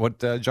guy. Is that what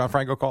John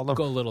Franco called him?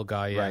 Go little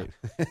guy, yeah. Right.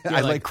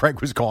 I like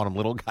Craig was calling him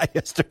little guy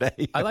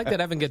yesterday. I like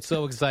that Evan gets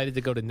so excited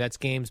to go to Nets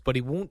games, but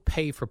he won't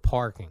pay for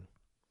parking.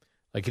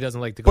 Like he doesn't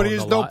like to go. But he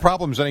has no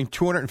problem spending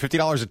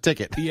 $250 a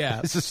ticket.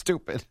 Yeah. This is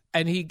stupid.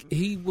 And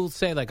he will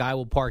say, like, I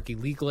will park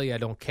illegally. I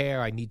don't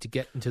care. I need to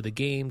get into the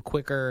game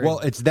quicker. Well,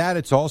 it's that.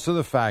 It's also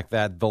the fact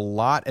that the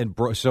lot and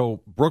so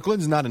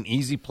Brooklyn's not an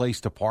easy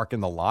place to park in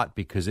the lot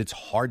because it's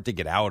hard to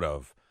get out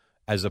of.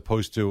 As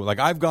opposed to, like,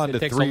 I've gone to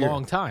 3. It takes a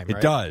long time, right?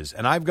 It does.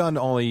 And I've gone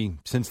only,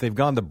 since they've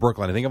gone to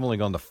Brooklyn, I think I've only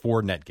gone to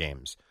 4 net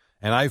games.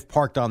 And I've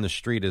parked on the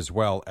street as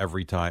well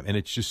every time. And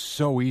it's just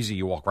so easy.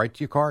 You walk right to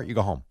your car, you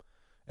go home.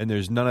 And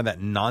there's none of that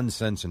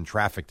nonsense and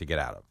traffic to get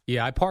out of.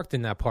 Yeah, I parked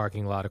in that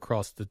parking lot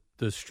across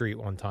the street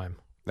one time.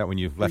 That when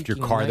you left your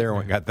Freaking car there and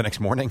nightmare. got the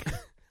next morning?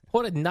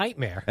 What a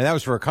nightmare. And that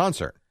was for a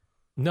concert.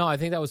 No, I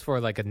think that was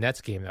for, like, a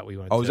Nets game that we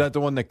went to. Oh, was that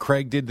the one that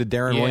Craig did, the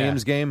Darren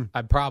Williams game?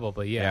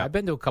 Yeah. Yeah. I've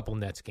been to a couple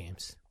Nets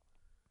games.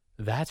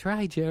 That's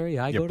right, Jerry.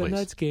 I go to please.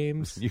 Nets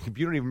games. You don't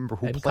even remember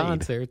who and played.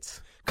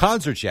 concerts.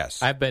 Concerts, yes.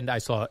 I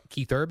saw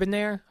Keith Urban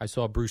there. I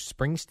saw Bruce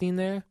Springsteen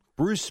there.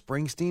 Bruce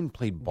Springsteen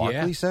played Barclays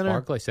Yeah, Center?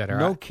 Barclays Center.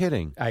 No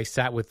kidding. I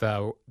sat with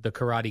the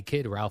Karate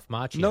Kid, Ralph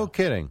Macchio. No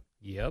kidding.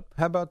 Yep.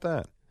 How about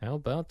that? How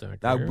about that?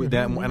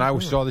 And I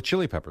saw the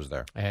Chili Peppers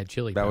there. I had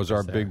Chili That Peppers was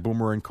our there. big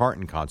Boomer and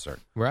Carton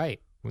concert.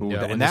 Right. Ooh,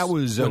 when and that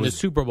was when the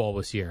Super Bowl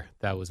was here.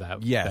 That was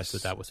that. Yes. That's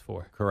what that was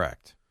for.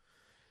 Correct.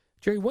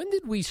 Jerry, when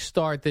did we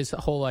start this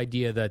whole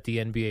idea that the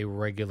NBA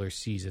regular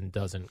season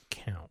doesn't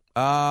count?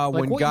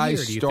 When what guys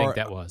year do you think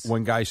that was?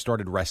 When guys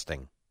started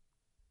resting.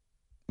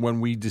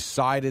 When we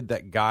decided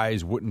that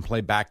guys wouldn't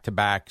play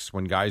back-to-backs,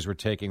 when guys were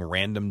taking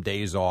random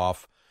days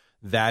off,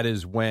 that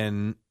is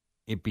when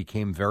it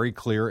became very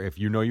clear if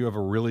you know you have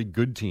a really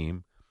good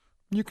team,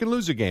 you can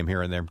lose a game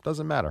here and there.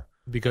 Doesn't matter.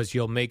 Because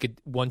you'll make it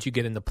once you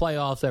get in the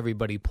playoffs,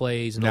 everybody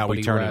plays. Now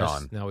we turn it rests.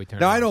 on. Now we turn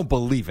Now, it on. I don't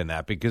believe in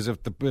that because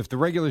if the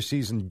regular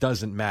season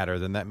doesn't matter,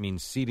 then that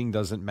means seeding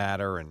doesn't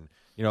matter. And,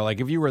 you know, like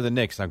if you were the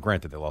Knicks, now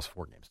granted they lost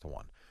 4-1.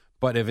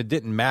 But if it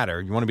didn't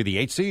matter, you want to be the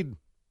 8th seed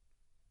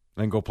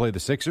and go play the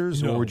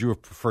Sixers? No. Or would you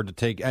have preferred to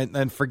take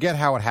and forget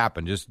how it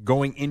happened, just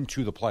going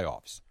into the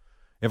playoffs?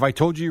 If I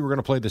told you were going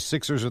to play the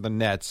Sixers or the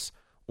Nets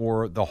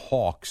or the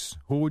Hawks,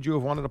 who would you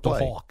have wanted to play?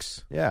 The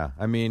Hawks. Yeah,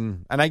 I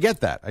mean, and I get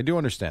that. I do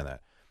understand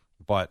that.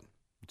 But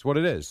it's what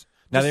it is.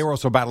 Now, they were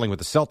also battling with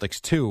the Celtics,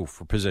 too,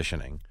 for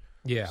positioning.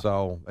 Yeah.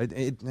 So,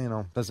 it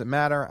does it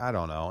matter? I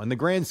don't know. In the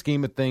grand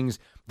scheme of things,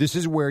 this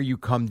is where you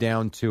come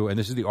down to, and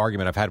this is the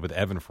argument I've had with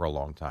Evan for a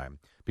long time,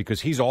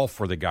 because he's all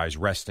for the guys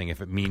resting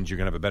if it means you're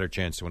going to have a better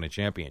chance to win a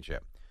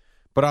championship.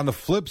 But on the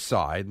flip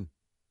side,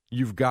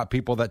 you've got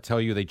people that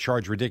tell you they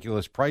charge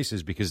ridiculous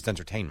prices because it's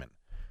entertainment.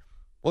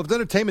 Well, if it's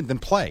entertainment, then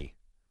play.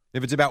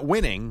 If it's about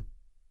winning,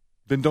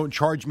 then don't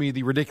charge me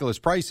the ridiculous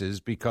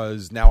prices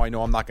because now I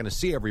know I'm not going to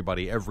see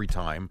everybody every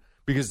time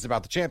because it's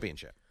about the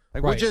championship.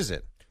 Like, Right. which is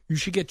it? You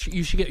should get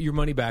your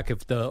money back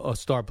if a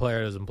star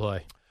player doesn't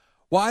play.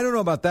 Well, I don't know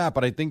about that,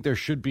 but I think there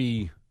should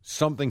be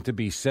something to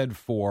be said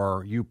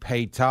for you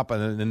pay top,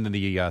 and then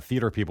the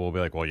theater people will be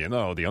like, well, you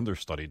know, the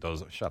understudy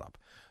does. Shut up.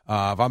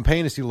 If I'm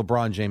paying to see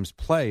LeBron James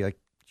play, like,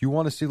 you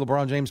want to see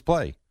LeBron James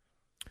play.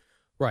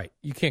 Right.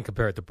 You can't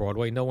compare it to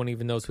Broadway. No one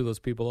even knows who those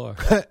people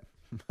are.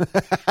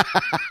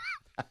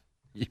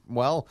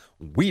 Well,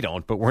 we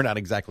don't, but we're not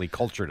exactly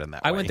cultured in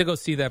that way. I went to go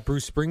see that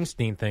Bruce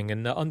Springsteen thing,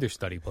 and the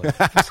understudy played.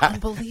 It's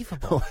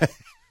unbelievable.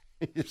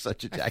 You're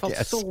such a I felt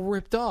jackass. so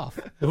ripped off.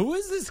 Who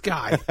is this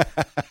guy?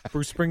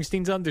 Bruce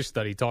Springsteen's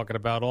understudy talking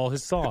about all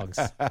his songs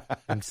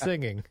and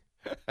singing.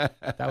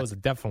 That was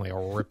definitely a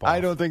ripoff.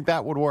 I don't think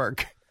that would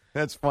work.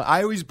 That's fine.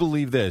 I always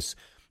believe this.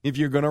 If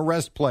you're going to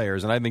rest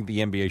players, and I think the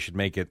NBA should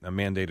make it a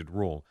mandated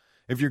rule,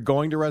 if you're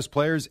going to rest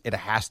players, it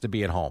has to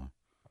be at home.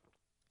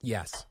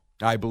 Yes.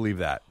 I believe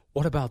that.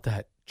 What about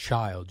that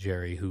child,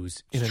 Jerry,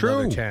 who's in It's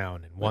another true.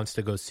 town and wants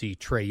to go see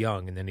Trae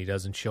Young, and then he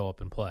doesn't show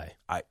up and play?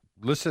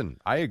 Listen,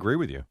 I agree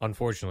with you.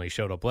 Unfortunately, he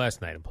showed up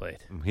last night and played.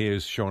 He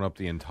has shown up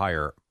the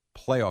entire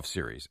playoff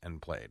series and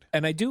played.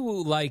 And I do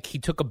like he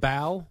took a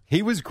bow.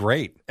 He was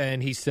great.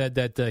 And he said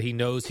that he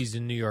knows he's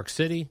in New York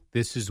City.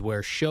 This is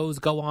where shows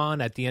go on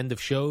at the end of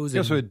shows. He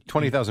also had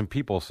 20,000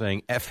 people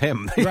saying F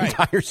him the Right.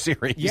 entire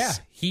series. Yeah,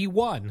 he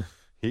won.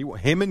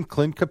 Him and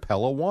Clint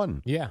Capella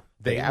won. Yeah,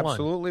 They won.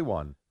 absolutely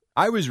won.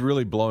 I was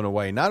really blown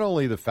away. Not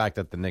only the fact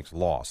that the Knicks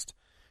lost,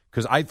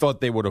 because I thought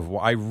they would have.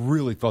 I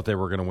really thought they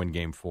were going to win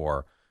Game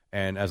 4,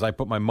 And as I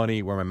put my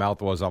money where my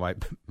mouth was on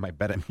my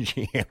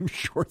BetMGM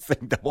sure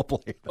thing double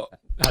play.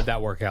 How'd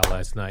that work out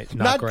last night?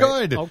 Not great.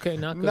 good. Okay,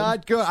 not good.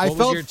 Not good. What I was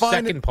felt your fine.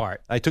 second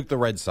part? I took the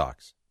Red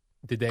Sox.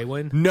 Did they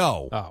win?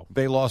 No. Oh.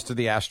 They lost to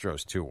the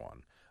Astros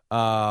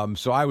 2-1.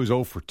 So I was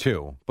 0 for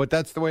 2. But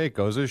that's the way it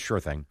goes. It's a sure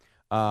thing.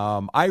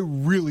 I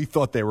really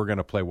thought they were going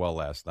to play well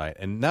last night.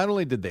 And not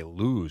only did they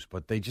lose,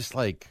 but they just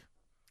I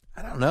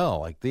don't know.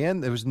 Like the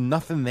end, there was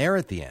nothing there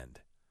at the end.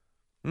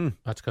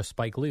 That's because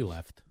Spike Lee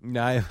left.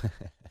 No,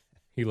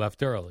 He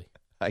left early.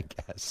 I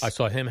guess. I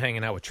saw him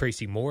hanging out with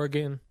Tracy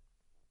Morgan.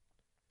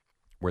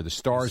 Where the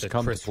stars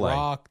come Chris to play.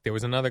 Rock. There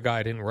was another guy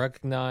I didn't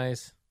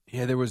recognize.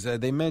 Yeah, there was.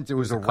 They meant there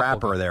was a couple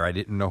rapper guys. there. I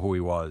didn't know who he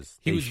was.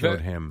 He They was showed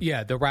very, him.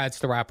 Yeah, the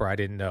rapper. I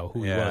didn't know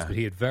who he Yeah. was, but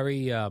he had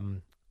very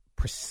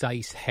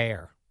precise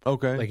hair.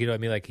 Okay. Like, you know what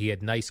I mean? Like, he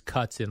had nice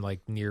cuts in,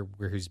 like, near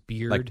where his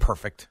beard. Like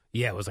perfect.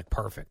 Yeah, it was, like,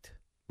 perfect.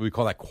 We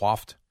call that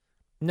coiffed.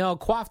 No,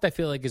 coiffed, I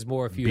feel like, is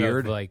more if you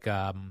Beard? have, like,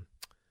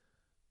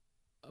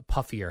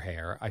 puffier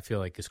hair, I feel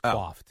like, is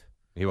coiffed.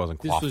 He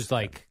wasn't This coiffed. was,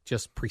 like,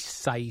 just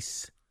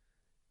precise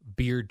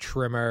beard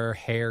trimmer,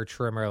 hair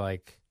trimmer,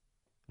 like,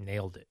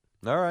 nailed it.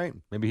 All right.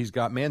 Maybe he's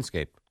got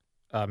Manscaped.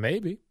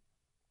 Maybe.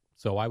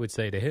 So I would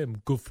say to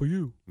him, good for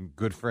you.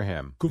 Good for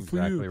him. Good for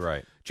you. Exactly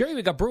right. Jerry,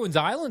 we got Bruins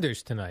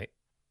Islanders tonight.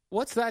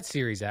 What's that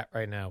series at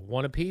right now?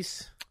 One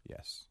apiece?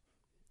 Yes.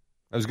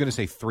 I was going to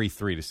say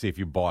 3-3 to see if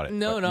you bought it.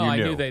 No, but no, you I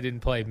knew. knew they didn't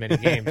play many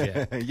games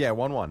yet. Yeah,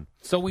 1-1.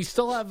 So we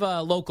still have,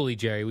 locally,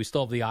 Jerry, we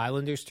still have the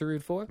Islanders to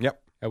root for?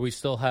 Yep. And we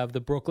still have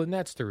the Brooklyn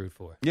Nets to root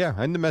for. Yeah,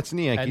 and the Mets and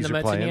the Yankees And the are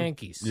Mets playing. and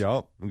Yankees.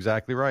 Yep,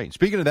 exactly right.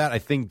 Speaking of that, I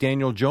think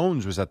Daniel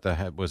Jones was at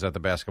the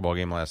basketball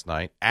game last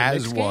night,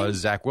 as Knicks was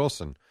game? Zach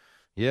Wilson.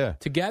 Yeah.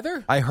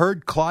 Together? I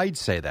heard Clyde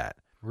say that.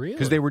 Really?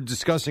 Because they were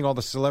discussing all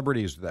the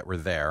celebrities that were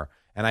there,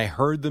 and I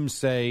heard them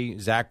say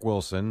Zach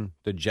Wilson,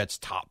 the Jets'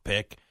 top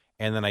pick,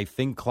 and then I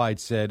think Clyde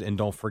said, and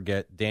don't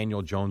forget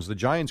Daniel Jones, the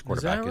Giants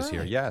quarterback, is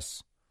here. right?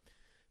 Yes.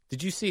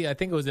 Did you see, I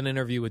think it was an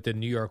interview with the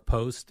New York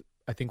Post,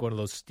 I think one of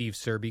those Steve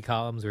Serby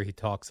columns where he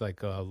talks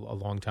like a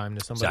long time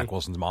to somebody. Zach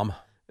Wilson's mom.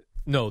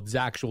 No, the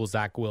actual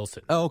Zach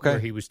Wilson. Oh, okay. Where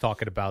he was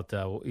talking about,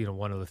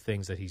 one of the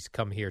things that he's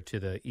come here to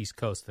the East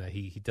Coast that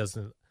he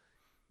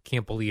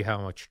can't believe how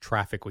much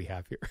traffic we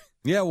have here.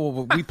 Yeah,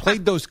 well, we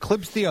played those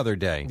clips the other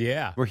day.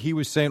 Yeah. Where he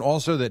was saying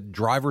also that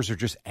drivers are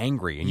just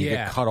angry and you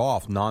Yeah. get cut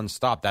off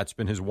nonstop. That's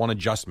been his one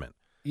adjustment.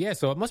 Yeah,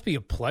 so it must be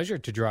a pleasure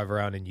to drive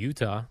around in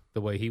Utah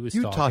the way he was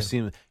Utah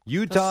talking.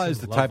 Utah Does is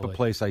the seem type of lovely.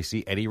 place I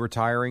see Eddie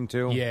retiring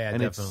to. Yeah, and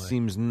definitely. it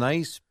seems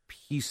nice,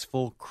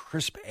 peaceful,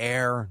 crisp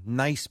air,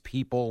 nice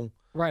people.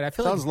 Right, I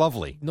feel Sounds like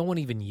lovely. no one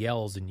even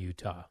yells in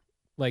Utah.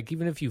 Like,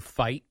 even if you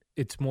fight,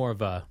 it's more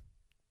of a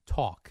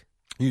talk.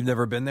 You've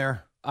never been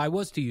there? I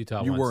was to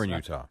Utah You once. were in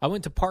Utah. I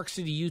went to Park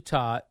City,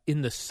 Utah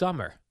in the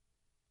summer,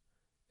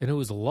 and it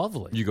was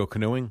lovely. You go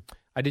canoeing?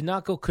 I did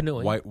not go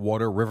canoeing.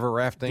 Whitewater river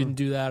rafting? Didn't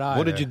do that either.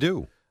 What did you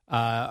do?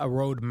 I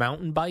rode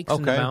mountain bikes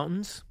in the Okay.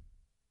 mountains.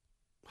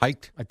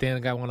 Hiked? I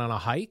think I went on a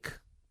hike.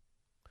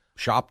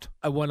 Shopped?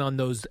 I went on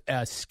those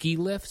ski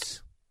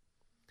lifts.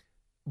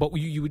 But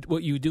what you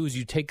would do is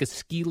you take a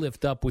ski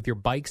lift up with your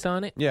bikes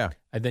on it, Yeah.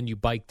 and then you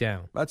bike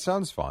down. That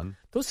sounds fun.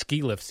 Those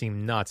ski lifts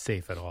seem not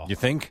safe at all. You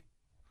think?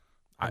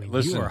 I mean,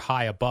 listen. you are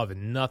high above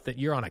and nothing.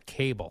 You're on a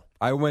cable.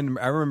 I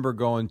remember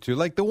going to,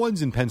 like, the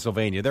ones in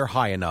Pennsylvania, they're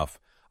high enough.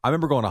 I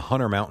remember going to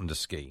Hunter Mountain to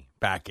ski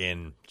back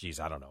in,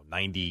 I don't know,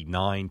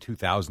 99,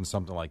 2000,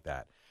 something like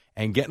that.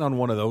 And getting on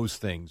one of those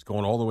things,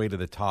 going all the way to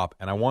the top.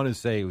 And I want to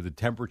say the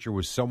temperature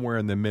was somewhere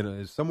in the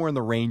middle, somewhere in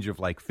the range of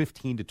like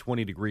 15 to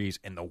 20 degrees,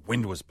 and the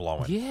wind was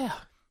blowing. Yeah.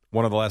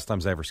 One of the last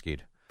times I ever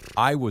skied.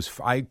 I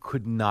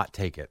could not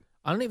take it.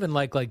 I don't even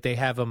like they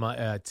have them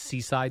at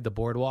Seaside, the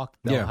boardwalk.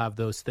 They'll Yeah. have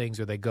those things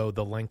where they go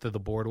the length of the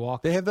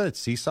boardwalk. They have that at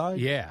Seaside?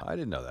 Yeah. I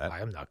didn't know that.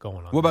 I am not going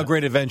on What about that.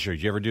 Great Adventure?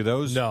 Did you ever do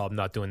those? No, I'm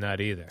not doing that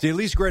either. See, at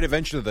least Great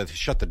Adventure, they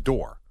shut the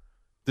door.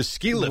 The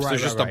ski lifts, Right,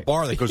 there's right, just a right.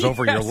 bar that goes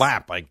over your Yes.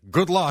 lap. Like,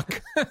 good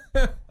luck.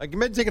 Like,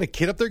 imagine taking a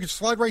kid up there, you can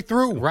slide right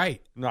through.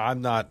 Right. No,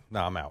 I'm not.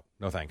 No, I'm out.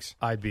 No, thanks.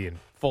 I'd be in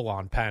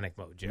full-on panic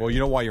mode, Jerry. Well, you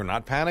know why you're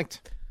not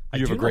panicked? I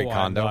You have do a great know why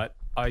I'm condo. not-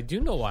 I do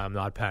know why I'm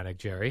not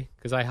panicked, Jerry,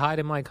 because I hide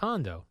in my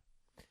condo.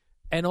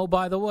 And, oh,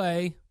 by the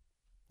way,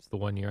 it's the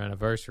one-year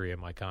anniversary of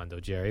my condo,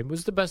 Jerry. It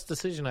was the best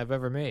decision I've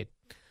ever made.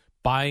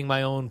 Buying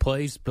my own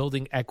place,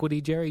 building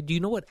equity, Jerry. Do you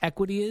know what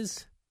equity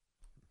is?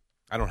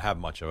 I don't have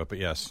much of it, but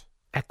yes.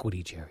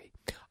 Equity, Jerry.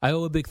 I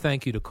owe a big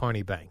thank you to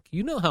Carney Bank.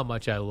 You know how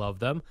much I love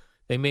them.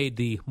 They made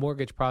the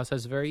mortgage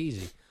process very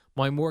easy.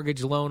 My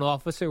mortgage loan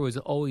officer was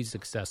always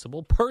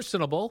accessible,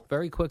 personable,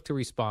 very quick to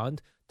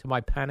respond to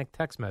my panicked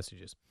text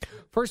messages.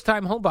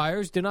 First-time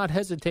homebuyers, do not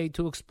hesitate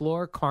to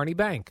explore Carney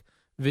Bank.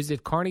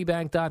 Visit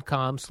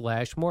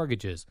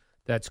carneybank.com/mortgages.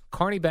 That's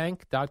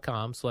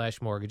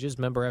carneybank.com/mortgages.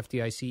 Member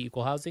FDIC,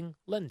 equal housing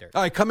lender.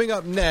 All right, coming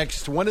up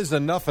next, when is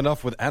enough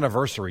with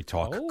anniversary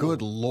talk? Oh.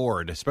 Good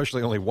Lord,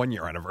 especially only 1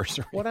 year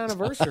anniversary. What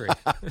anniversary?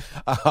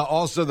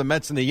 Also, the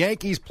Mets and the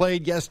Yankees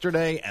played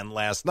yesterday and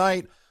last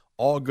night.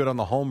 All good on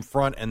the home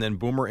front, and then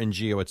Boomer and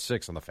Gio at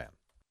 6 on the Fan.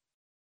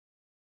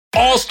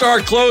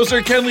 All-star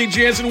closer Kenley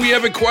Jansen, we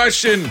have a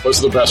question.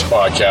 What's the best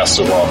podcast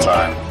of all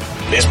time?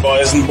 Baseball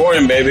isn't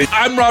boring, baby.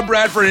 I'm Rob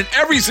Bradford, and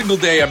every single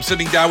day I'm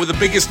sitting down with the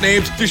biggest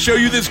names to show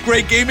you this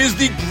great game is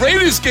the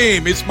greatest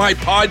game. It's my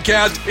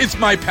podcast. It's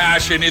my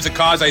passion. It's a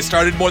cause I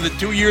started more than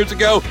 2 years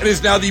ago and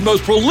is now the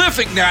most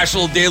prolific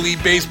national daily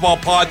baseball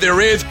pod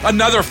there is.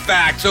 Another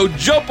fact. So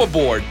jump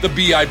aboard the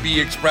BIB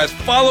Express.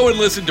 Follow and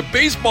listen to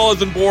Baseball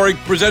Isn't Boring,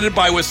 presented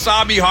by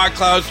Wasabi Hot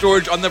Cloud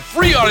Storage on the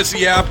free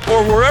Odyssey app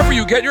or wherever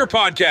you get your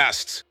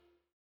podcasts.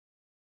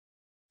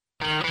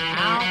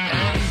 Al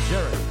and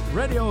Jerry.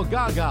 Radio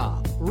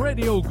Gaga,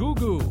 Radio Goo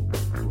Goo,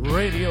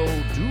 Radio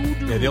Doo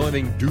Doo. Yeah, the only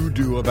thing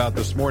doo-doo about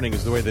this morning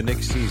is the way the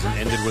Knicks season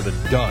ended with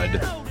a dud.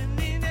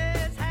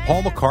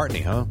 Paul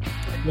McCartney, huh?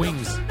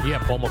 Wings. Yeah,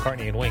 Paul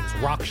McCartney and Wings.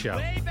 Rock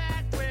show.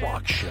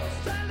 Rock show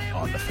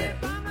on the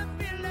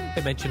Fan.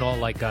 They mentioned all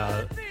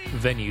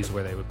venues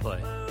where they would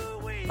play.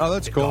 Oh,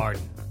 that's the cool.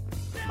 Garden,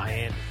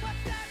 Miami.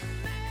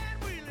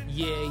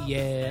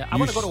 Yeah. I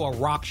want to go to a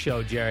rock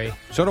show, Jerry.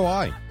 So do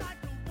I.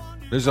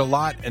 There's a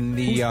lot in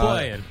the... Who's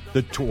playing?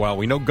 Well,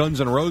 we know Guns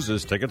N'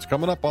 Roses. Tickets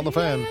coming up on the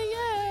Fan.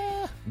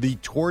 Yeah. The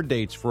tour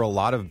dates for a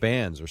lot of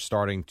bands are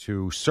starting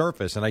to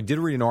surface. And I did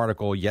read an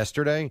article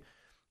yesterday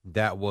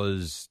that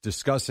was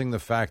discussing the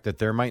fact that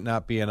there might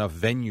not be enough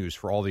venues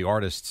for all the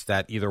artists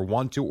that either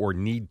want to or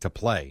need to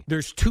play.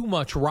 There's too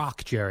much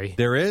rock, Jerry.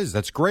 There is.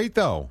 That's great,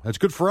 though. That's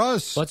good for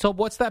us. Let's hope.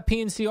 What's that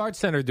PNC Arts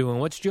Center doing?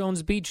 What's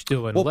Jones Beach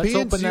doing? Well, Let's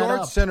open PNC that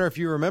Arts up. Center, if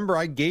you remember,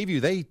 I gave you,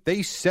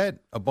 they set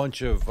a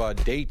bunch of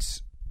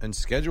dates and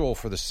schedule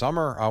for the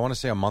summer, I want to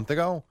say a month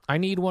ago. I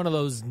need one of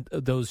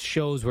those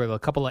shows where a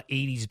couple of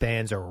 80s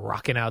bands are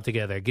rocking out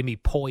together. Give me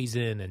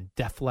Poison and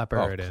Def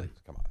Leppard and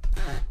come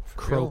on.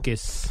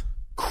 Crocus.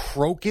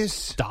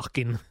 Crocus?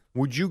 Dokken.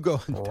 Would you go...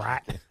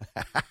 Rat.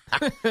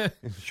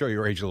 Show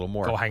your age a little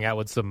more. Go hang out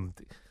with some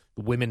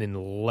women in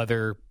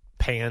leather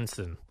pants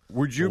and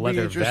would you be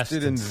leather interested vests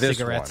in and this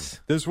cigarettes.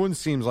 one? This one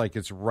seems like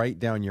it's right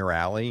down your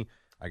alley.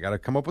 I got to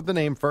come up with the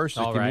name first.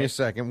 Just All give me a right.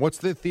 second. What's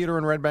the theater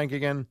in Red Bank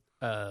again?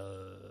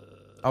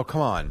 Oh,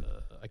 come on.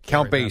 I can't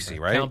Count remember. Basie,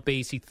 right? Count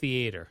Basie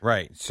Theater.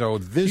 Right. So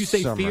this Did you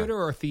say summer, theater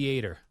or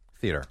theater?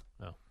 Theater.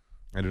 Oh.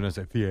 I do not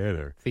say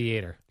theater.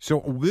 Theater.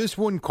 So this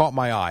one caught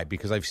my eye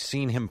because I've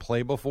seen him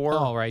play before.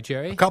 All right,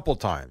 Jerry. A couple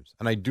times.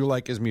 And I do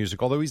like his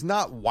music, although he's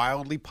not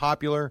wildly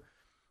popular.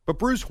 But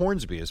Bruce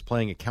Hornsby is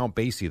playing at Count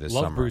Basie this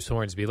Love summer. Bruce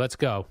Hornsby. Let's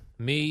go.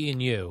 Me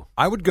and you.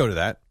 I would go to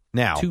that.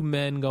 Now, Two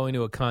men going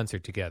to a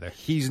concert together.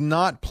 he's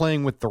not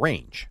playing with The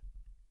Range.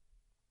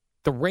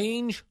 The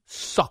Range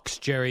sucks,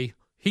 Jerry.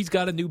 He's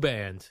got a new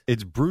band.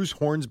 It's Bruce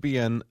Hornsby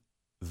and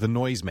the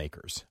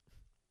Noisemakers.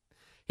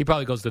 He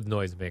probably goes to the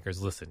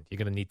Noisemakers. Listen, you're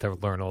going to need to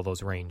learn all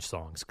those Range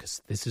songs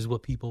because this is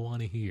what people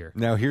want to hear.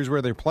 Now, here's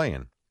where they're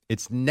playing.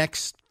 It's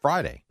next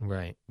Friday,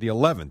 Right. the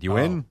 11th. You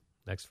in?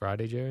 Next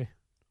Friday, Jerry?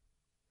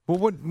 Well,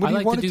 what I do you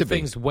like want to it do to be?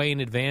 things way in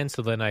advance,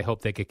 so then I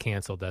hope they get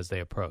canceled as they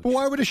approach. Well,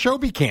 why would a show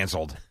be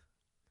canceled?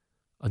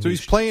 So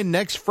he's playing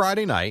next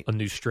Friday night. A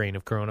new strain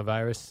of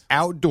coronavirus?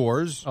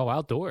 Outdoors. Oh,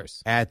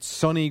 outdoors. At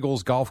Sun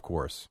Eagles Golf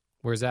Course.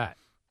 Where's that?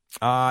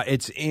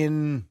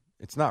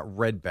 It's not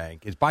Red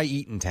Bank. It's by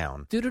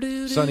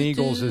Eatontown. Sun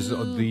Eagles is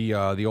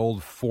the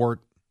old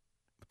fort.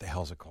 What the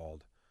hell's it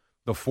called?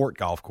 The Fort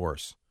Golf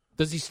Course.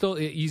 Does he still?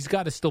 He's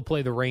got to still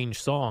play the Range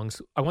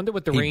songs. I wonder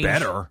what the He Range.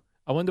 better.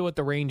 I wonder what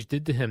the Range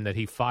did to him that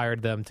he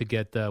fired them to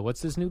get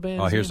what's his new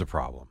band? Oh, here's the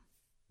problem.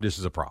 This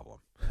is a problem.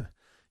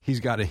 He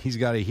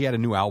had a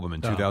new album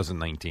in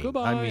 2019.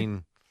 Goodbye. I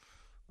mean,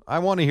 I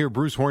want to hear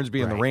Bruce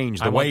Hornsby and the Range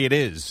the way it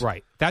is.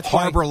 Right. That's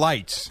Harbor why,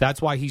 Lights. That's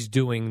why he's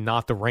doing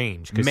not the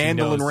Range.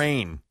 Mandolin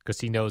Rain.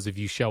 Because he knows if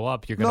you show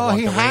up, you're going to No, want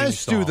he the Range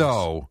has to songs.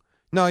 though.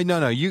 No.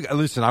 You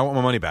listen. I want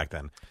my money back.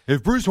 Then,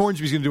 if Bruce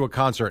Hornsby's going to do a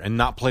concert and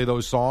not play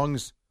those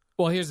songs,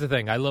 Well, here's the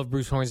thing. I love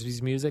Bruce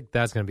Hornsby's music.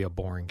 That's going to be a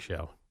boring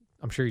show.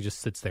 I'm sure he just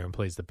sits there and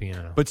plays the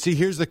piano. but see,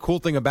 here's the cool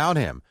thing about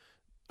him.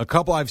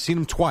 I've seen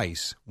him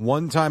twice.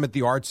 One time at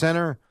the Art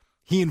Center,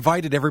 he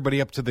invited everybody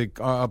up to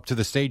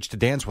the stage to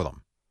dance with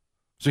him.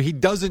 So he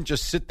doesn't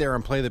just sit there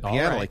and play the All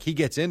piano. right. Like he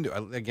gets into.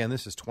 Again,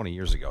 this is 20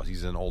 years ago.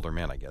 He's an older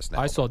man, I guess now.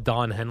 I saw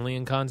Don Henley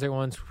in concert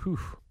once. Whew,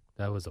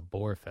 that was a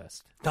bore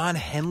fest. Don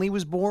Henley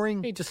was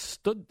boring. He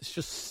just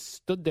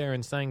stood there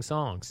and sang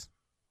songs.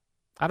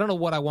 I don't know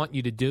what I want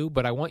you to do,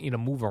 but I want you to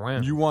move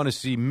around. You want to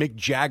see Mick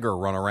Jagger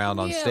run around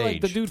on stage?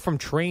 Like the dude from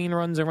Train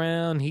runs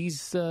around. He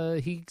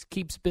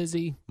keeps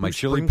busy. My Bruce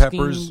Chili Springsteen,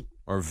 Peppers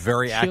are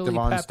very Chili active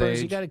on Peppers,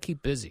 stage. You got to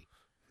keep busy.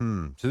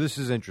 So this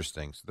is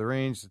interesting. So the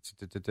Range.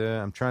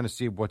 I'm trying to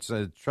see what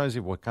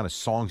kind of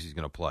songs he's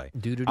going to play.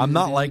 I'm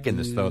not liking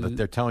this though. That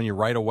they're telling you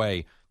right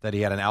away that he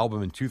had an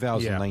album in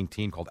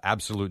 2019 called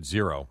Absolute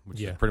Zero,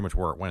 which is pretty much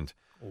where it went.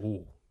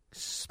 Ooh,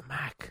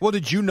 smack. Well,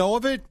 did you know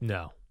of it?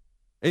 No.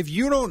 If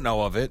you don't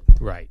know of it,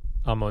 right,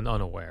 I'm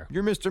unaware.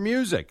 You're Mr.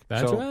 Music.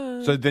 That's so,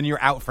 right. So then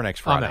you're out for next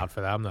Friday. I'm out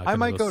for that. I'm not. I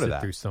might go to sit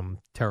that. through some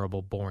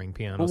terrible, boring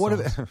piano. Well, what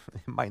songs.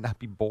 it might not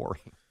be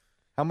boring.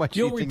 How much?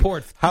 You'll do you think,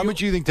 report. How much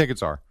do you think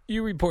tickets are?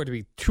 You report to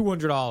be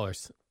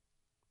 $200.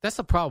 That's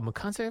the problem. A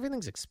concert,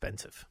 everything's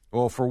expensive.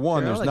 Well, for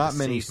one, Sure, I there's like not to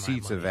many save my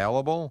seats money.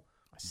 available.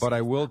 Yes. But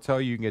I will tell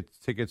you can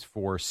get tickets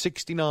for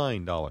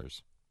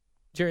 $69.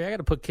 Jerry, I got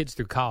to put kids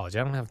through college.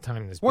 I don't have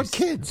time to. What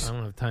kids? I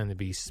don't have time to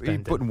be Are you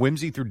spending. putting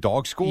Whimsy through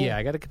dog school? Yeah,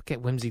 I got to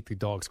get Whimsy through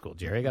dog school,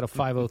 Jerry. I got a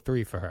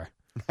 503 for her.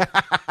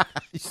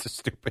 He's so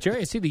stupid.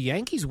 Jerry, I see the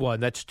Yankees won.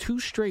 That's 2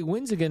 straight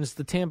wins against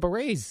the Tampa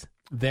Rays.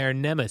 Their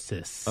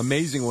nemesis.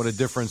 Amazing what a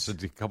difference a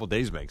couple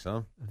days makes,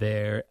 huh?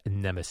 Their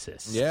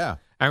nemesis. Yeah.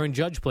 Aaron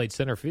Judge played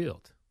center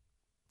field.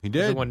 He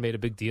did. Everyone made a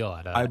big deal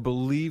out of I it.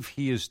 believe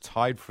he is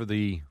tied for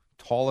the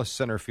tallest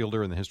center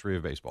fielder in the history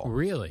of baseball.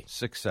 Really?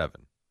 6'7".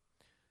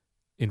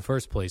 In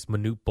first place,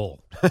 Manute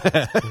Bull. Who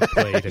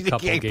played a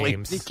couple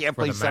games He can't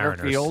for play the center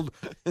Mariners field.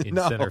 in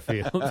No. center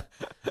field.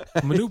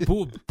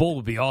 Manute Bull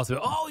would be awesome.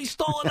 Oh, he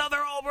stole another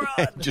home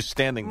run. Just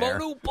standing there.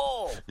 Manute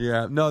Bull.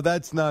 Yeah, no,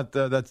 that's not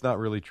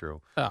really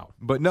true. Oh.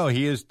 But no,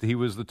 he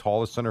was the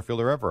tallest center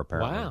fielder ever.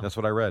 Apparently, Wow. that's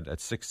what I read at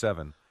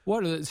 6'7".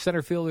 What are the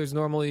center fielders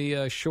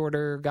normally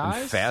shorter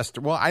guys? And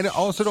faster. Well, I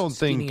also don't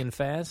Skinny think. and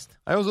fast.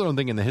 I also don't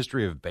think in the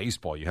history of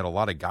baseball you had a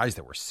lot of guys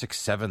that were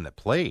 6'7" that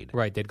played.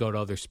 Right, they'd go to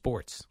other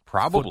sports.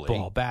 Probably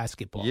Football,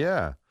 basketball.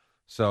 Yeah,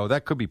 so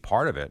that could be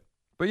part of it.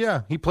 But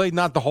yeah, he played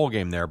not the whole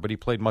game there, but he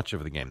played much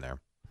of the game there.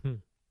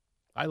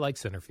 I like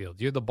center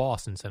field. You're the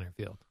boss in center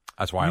field.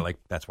 That's why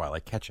I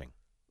like catching.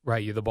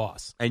 Right, you're the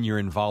boss. And you're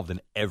involved in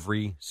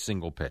every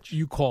single pitch.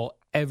 You call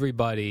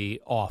everybody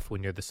off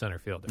when you're the center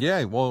fielder.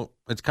 Yeah, well,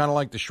 it's kind of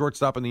like the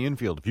shortstop in the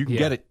infield. If you can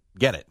get it,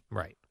 get it.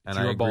 Right. And It's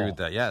I your agree ball. with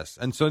that, yes.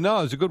 And so, no,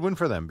 it was a good win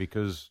for them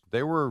because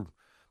they were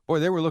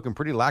looking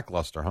pretty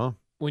lackluster, huh?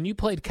 When you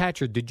played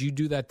catcher, did you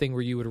do that thing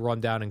where you would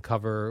run down and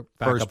cover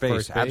First base.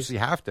 first base? Absolutely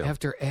have to.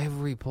 After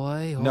every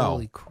play? No,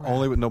 Holy crap.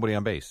 only with nobody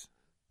on base.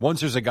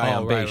 Once there's a guy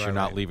on base, you're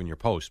not right. leaving your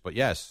post. But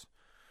yes,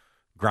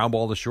 ground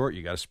ball to short,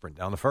 you got to sprint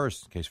down the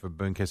first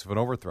in case of an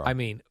overthrow. I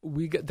mean,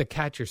 we got the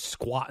catcher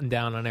squatting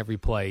down on every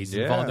play. He's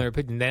Yeah. involved in every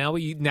pitch. Now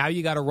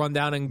you got to run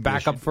down and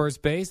back up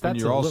first base. and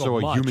That's you're a also little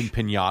a much. human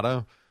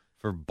pinata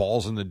for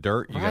balls in the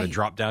dirt. You got to Right.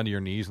 drop down to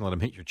your knees and let them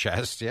hit your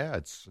chest. Yeah,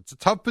 it's a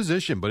tough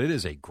position, but it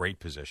is a great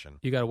position.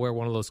 You got to wear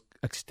one of those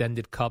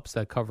extended cups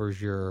that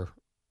covers your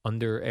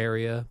under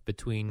area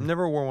between.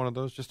 Never wore one of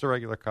those, just a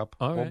regular cup.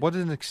 All Well, right. what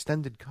is an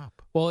extended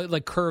cup? Well, it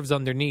like curves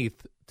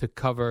underneath to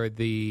cover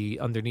the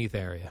underneath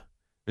area.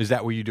 Is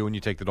that what you do when you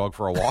take the dog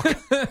for a walk?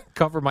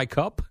 Cover my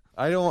cup?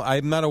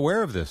 I'm not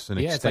aware of this. An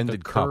Yeah, extended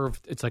it's like a cup.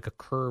 curved. It's like a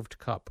curved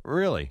cup.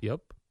 Really?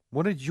 Yep.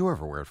 What did you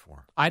ever wear it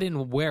for? I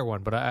didn't wear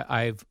one, but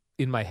I've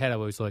in my head I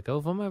was like, oh,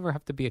 if I'm ever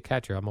have to be a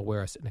catcher, I'm gonna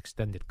wear an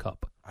extended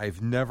cup.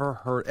 I've never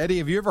heard. Eddie,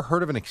 have you ever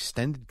heard of an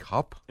extended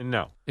cup?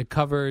 No. It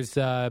covers.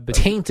 But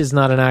taint is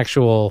not an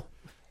actual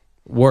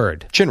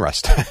word. Chin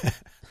rest.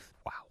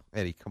 Wow.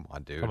 Eddie, come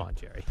on, dude. Come on,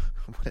 Jerry.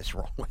 What is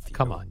wrong with you?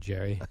 Come on,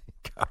 Jerry.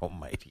 God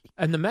almighty.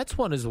 And the Mets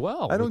one as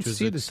well. I don't which was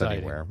see this exciting.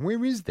 anywhere.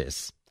 Where is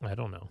this? I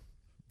don't know.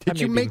 Did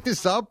you make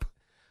this up?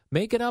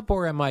 Make it up,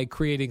 or am I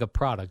creating a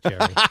product, Jerry,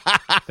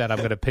 that I'm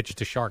going to pitch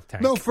to Shark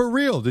Tank? No, for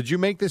real. Did you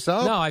make this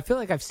up? No, I feel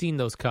like I've seen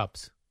those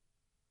cups.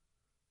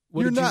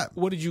 What You're did not.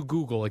 What did you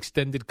Google?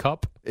 Extended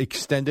cup?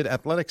 Extended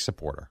athletic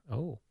supporter.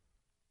 Oh.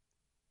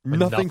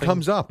 Nothing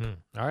comes up.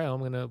 All right, I'm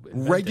going to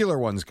Regular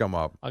ones come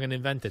up. I'm going to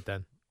invent it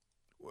then.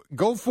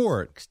 Go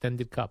for it.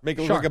 Extended cup. Make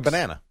it look like a Sharks.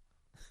 banana.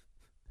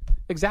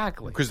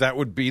 Exactly. Because that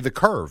would be the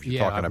curve you're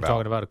talking I'm about.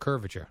 talking about a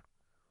curvature.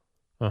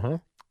 Uh-huh.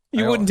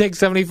 You I- wouldn't take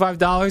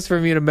 $75 for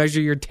me to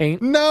measure your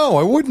taint? No,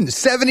 I wouldn't.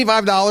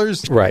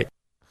 $75? Right.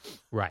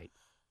 Right.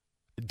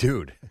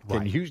 Dude, can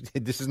Right. you?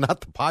 This is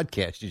not the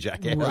podcast, you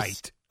jackass.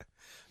 Right.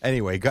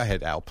 Anyway, go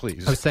ahead, Al,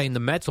 please. I was saying the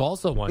Mets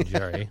also won,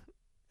 Jerry.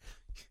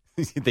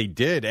 They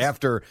did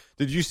after.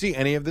 Did you see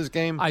any of this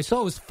game? I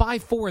saw it was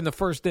 5-4 in the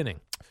first inning.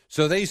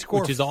 So they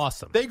score, which is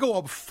awesome. They go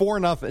up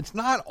 4-0. It's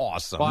not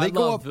awesome. Well, they I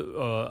go love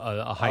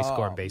up a high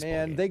score in baseball.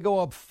 Man, game. they go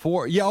up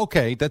 4. Yeah,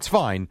 okay, that's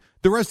fine.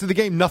 The rest of the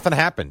game, nothing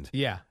happened.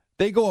 Yeah.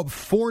 They go up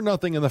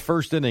 4-0 in the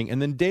first inning,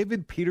 and then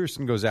David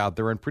Peterson goes out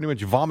there and pretty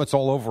much vomits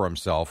all over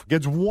himself.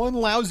 Gets one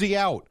lousy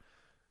out.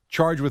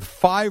 Charged with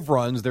 5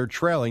 runs. They're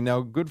trailing.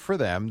 Now, good for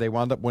them. They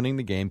wound up winning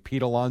the game.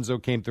 Pete Alonso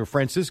came through.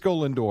 Francisco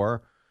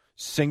Lindor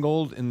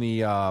singled in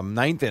the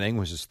 9th inning,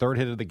 was his 3rd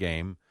hit of the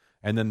game.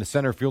 And then the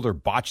center fielder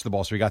botched the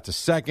ball, so he got to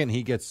second.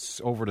 He gets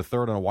over to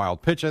third on a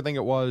wild pitch, I think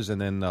it was. And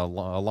then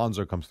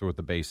Alonso comes through with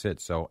the base hit.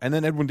 So, and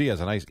then Edwin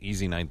Diaz, a nice,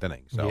 easy 9th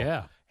inning. So,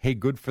 Yeah. hey,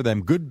 good for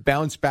them. Good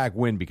bounce-back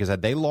win, because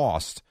had they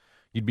lost,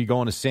 you'd be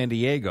going to San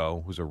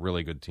Diego, who's a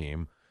really good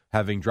team,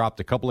 having dropped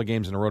a couple of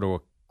games in a row to a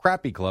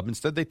crappy club.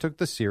 Instead, they took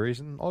the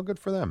series, and all good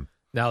for them.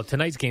 Now,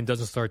 tonight's game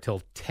doesn't start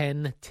till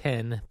 10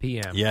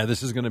 p.m. Yeah,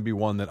 this is going to be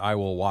one that I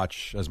will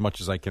watch as much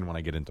as I can when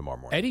I get in tomorrow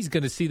morning. Eddie's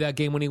going to see that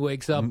game when he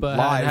wakes up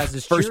Live, and has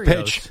his first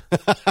Cheerios.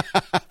 pitch.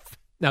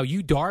 Now,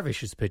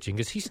 Darvish is pitching.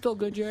 Is he still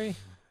good, Jerry?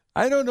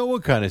 I don't know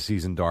what kind of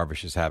season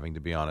Darvish is having, to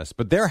be honest,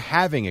 but they're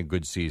having a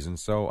good season,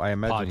 so I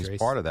imagine he's Padres.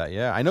 part of that.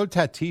 Yeah, I know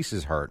Tatis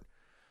is hurt,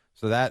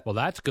 so that Well,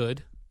 that's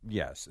good.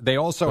 yes. They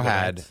also For the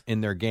had Reds.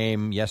 in their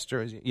game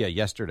yesterday. Yeah,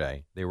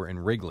 yesterday they were in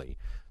Wrigley.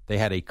 They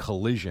had a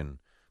collision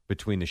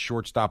between the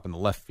shortstop and the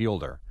left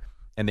fielder,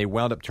 and they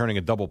wound up turning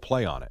a double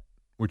play on it,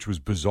 which was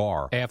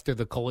bizarre. After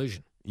the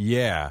collision.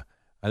 Yeah.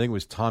 I think it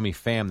was Tommy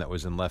Pham that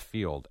was in left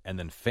field, and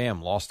then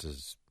Pham lost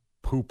his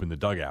poop in the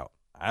dugout.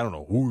 I don't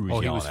know who he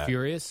was yelling at.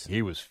 Furious?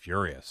 He was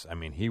furious. I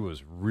mean, he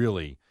was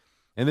really...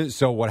 And then,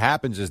 so what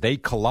happens is they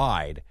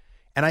collide,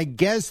 and I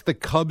guess the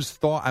Cubs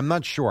thought... I'm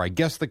not sure. I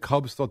guess the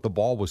Cubs thought the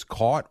ball was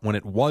caught when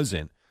it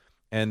wasn't,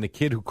 and the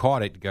kid who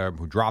caught it,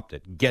 who dropped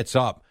it, gets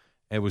up.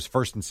 It was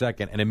first and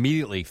second, and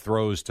immediately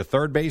throws to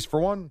third base for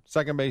one,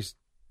 second base,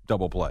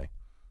 double play.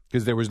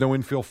 Because there was no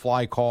infield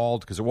fly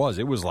called, because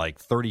it was like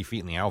 30 feet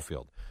in the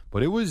outfield.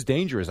 But it was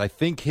dangerous. I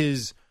think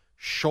his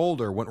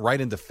shoulder went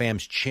right into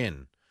Pham's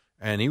chin,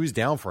 and he was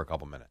down for a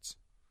couple minutes.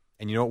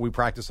 And you know what we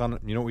practiced on?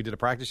 You know what we did at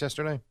practice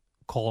yesterday?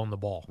 Calling the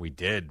ball. We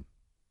did.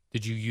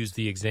 Did you use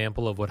the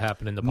example of what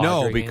happened in the Padre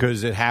No, game?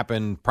 because it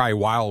happened probably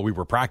while we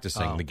were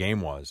practicing. The game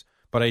was.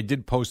 But I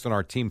did post on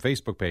our team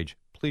Facebook page,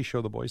 please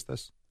show the boys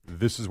this.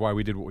 This is why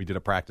we did what we did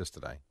at practice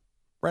today.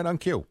 Right on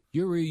cue.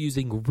 You're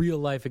using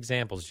real-life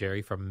examples,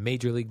 Jerry, from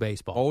Major League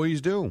Baseball.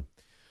 Always do.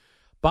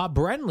 Bob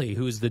Brenly,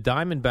 who is the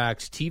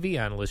Diamondbacks TV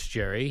analyst,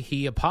 Jerry,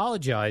 he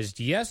apologized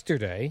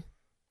yesterday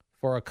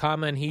for a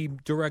comment he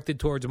directed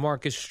towards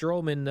Marcus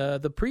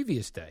Stroman the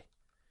previous day.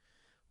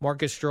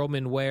 Marcus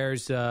Stroman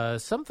wears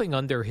something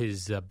under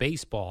his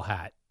baseball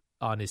hat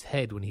on his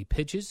head when he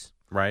pitches.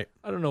 Right.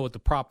 I don't know what the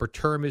proper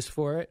term is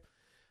for it.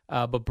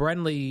 But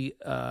Brenly,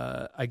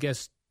 I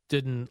guess,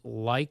 didn't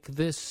like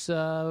this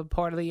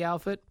part of the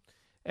outfit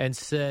and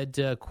said,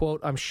 quote,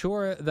 "I'm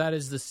sure that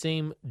is the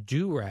same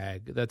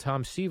do-rag that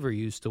Tom Seaver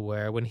used to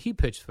wear when he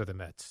pitched for the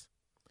Mets."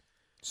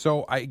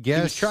 So I guess...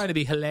 He was trying to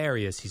be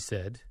hilarious, he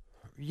said.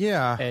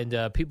 Yeah.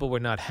 And people were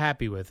not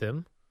happy with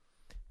him,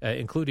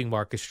 including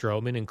Marcus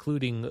Stroman,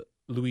 including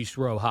Luis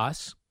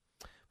Rojas.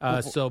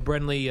 So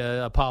Brenly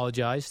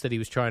apologized, said he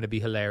was trying to be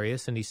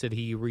hilarious, and he said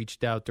he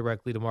reached out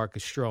directly to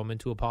Marcus Stroman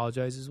to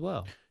apologize as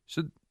well.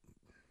 So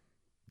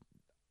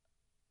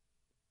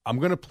I'm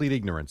going to plead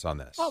ignorance on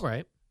this. All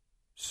right.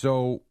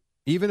 So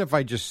even if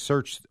I just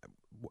searched,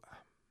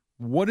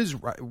 what's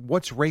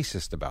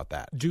racist about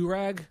that?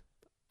 Do-rag?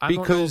 I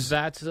don't know if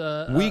that's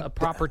a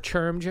proper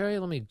term, Jerry.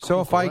 Let me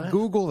So if I that.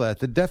 Google that,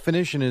 the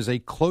definition is a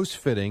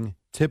close-fitting,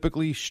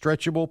 typically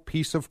stretchable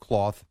piece of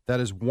cloth that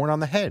is worn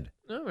on the head.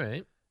 All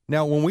right.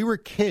 Now, when we were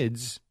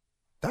kids,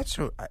 that's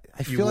what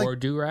I feel like. You wore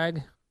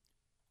do-rag?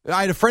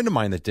 I had a friend of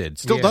mine that did.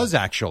 Still does,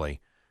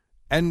 actually.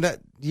 And,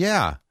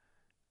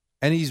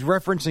 And he's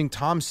referencing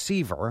Tom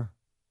Seaver.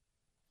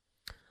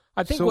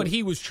 I think what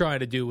he was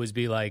trying to do was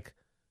be like,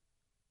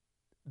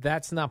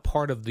 that's not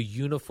part of the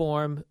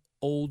uniform.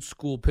 Old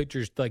school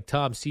pitchers like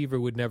Tom Seaver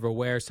would never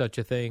wear such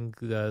a thing.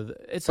 But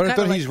I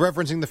thought he's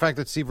referencing the fact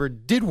that Seaver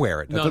did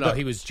wear it. No,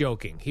 he was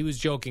joking. He was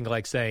joking,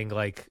 like saying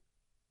like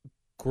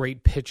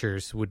great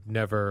pitchers would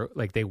never,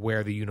 like, they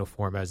wear the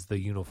uniform as the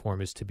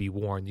uniform is to be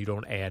worn. You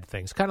don't add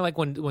things. Kind of like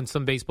when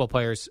some baseball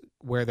players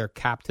wear their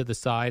cap to the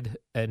side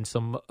and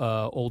some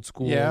old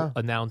school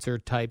announcer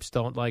types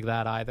don't like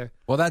that either.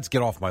 Well, that's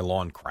get off my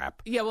lawn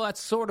crap. Yeah, well,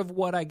 that's sort of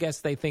what I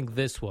guess they think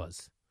this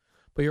was.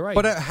 But you're right.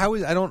 But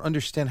I don't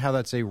understand how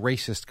that's a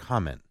racist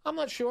comment. I'm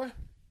not sure.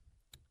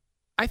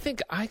 I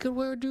think I could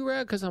wear a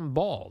do-rag because I'm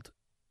bald.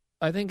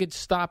 I think it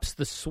stops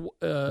the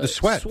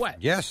sweat.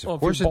 Yes,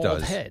 of course it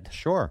does. Head.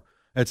 Sure.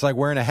 It's like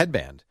wearing a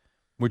headband,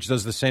 which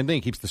does the same thing.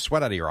 It keeps the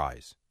sweat out of your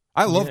eyes.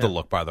 I love the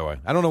look, by the way.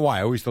 I don't know why.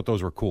 I always thought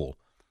those were cool.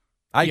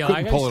 I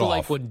couldn't pull it off.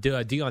 Like when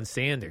Deion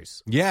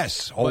Sanders.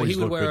 Yes. Always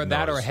he would wear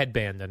that or a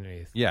headband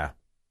underneath. Yeah.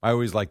 I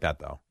always like that,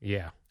 though.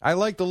 Yeah. I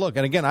like the look.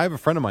 And again, I have a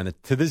friend of mine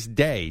that to this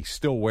day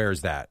still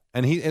wears that.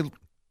 And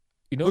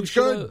looks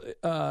good.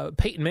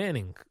 Peyton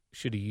Manning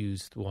should have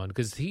used one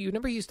because he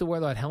used to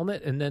wear that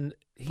helmet and then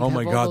oh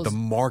my God, the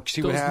marks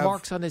he would have. Those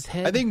marks on his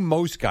head. I think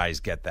most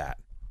guys get that.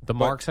 The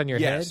marks on your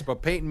head? Yes,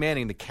 but Peyton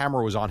Manning, the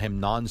camera was on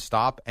him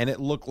nonstop, and it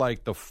looked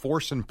like the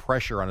force and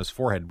pressure on his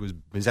forehead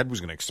his head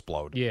was going to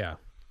explode. Yeah.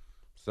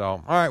 So,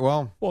 all right,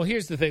 well. Well,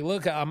 here's the thing.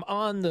 Look, I'm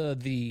on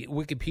the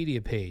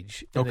Wikipedia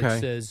page, and it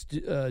says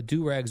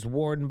do-rags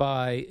worn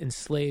by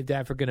enslaved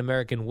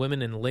African-American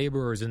women and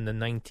laborers in the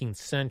 19th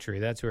century.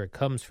 That's where it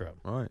comes from.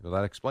 All right, well,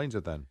 that explains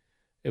it then.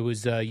 It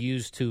was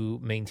used to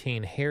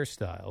maintain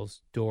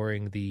hairstyles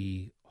during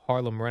the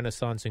Harlem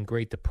Renaissance and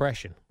Great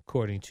Depression,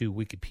 according to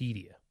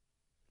Wikipedia.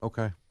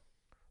 Okay.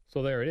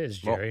 So there it is,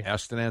 Jerry. Well,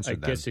 asked and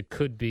answered I guess it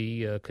could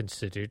be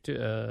considered.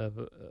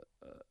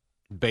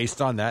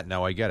 Based on that,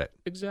 now I get it.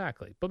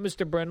 Exactly. But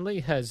Mr.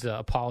 Brenly has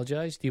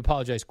apologized. He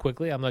apologized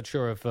quickly. I'm not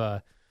sure if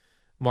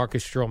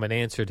Marcus Stroman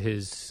answered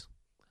his...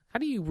 How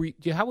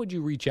would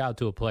you reach out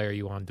to a player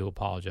you wanted to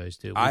apologize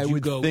to? Would you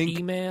go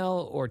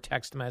email or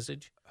text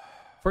message?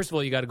 First of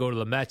all, you got to go to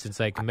the Mets and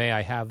say, may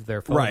I have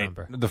their phone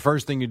number? The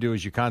first thing you do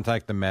is you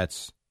contact the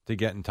Mets to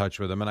get in touch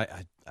with them. And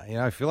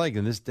I feel like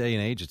in this day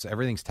and age,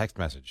 everything's text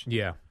message.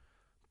 Yeah.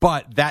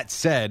 But that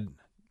said,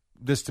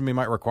 this to me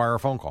might require a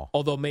phone call.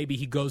 Although maybe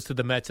he goes to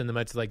the Mets and the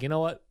Mets is like, you know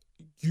what?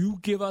 You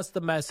give us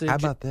the message. How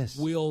about this?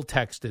 We'll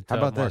text it to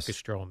Marcus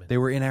Stroman. They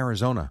were in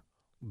Arizona.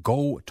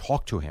 Go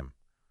talk to him.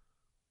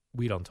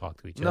 We don't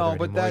talk to each No, other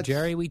but anymore, that's-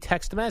 Jerry. We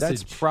text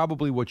message. That's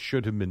probably what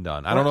should have been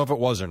done. I don't know if it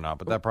was or not,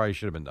 but that probably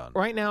should have been done.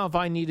 Right now, if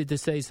I needed to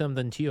say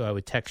something to you, I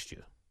would text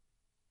you.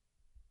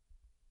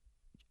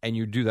 And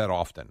you do that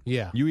often.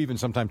 Yeah. You even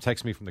sometimes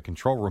text me from the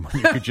control room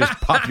and you could just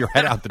pop your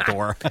head out the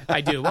door.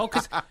 I do. Well,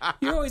 because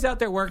you're always out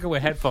there working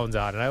with headphones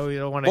on, and I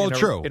don't want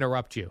to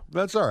interrupt you.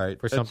 That's all right.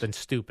 For something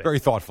stupid. Very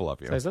thoughtful of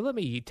you. So I said, let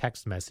me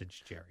text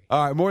message Jerry.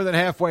 All right, more than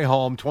halfway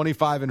home,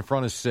 25 in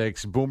front of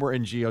 6. Boomer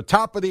and Gio,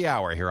 top of the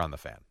hour here on The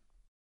Fan.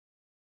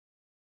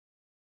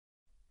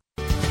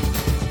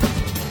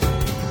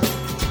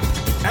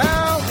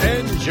 Al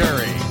and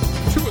Jerry.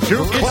 It's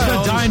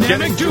the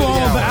dynamic duo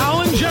of Al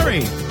and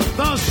Jerry,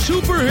 the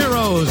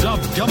superheroes of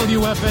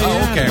WFAN.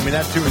 Oh, okay. I mean,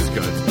 that too is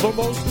good. The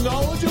most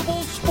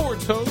knowledgeable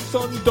sports host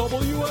on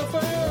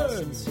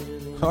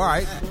WFAN. All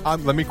right.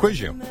 Let me quiz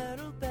you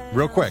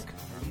real quick.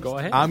 Go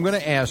ahead. I'm going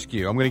to ask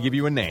you. I'm going to give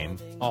you a name.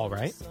 All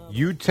right.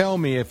 You tell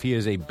me if he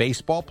is a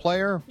baseball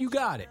player. You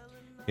got it.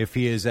 If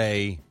he is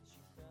a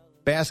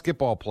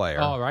basketball player.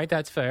 All right.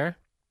 That's fair.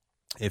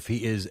 If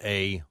he is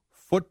a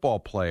football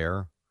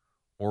player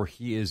or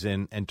he is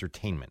in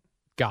entertainment.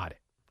 Got it.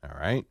 All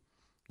right.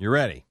 You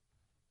ready?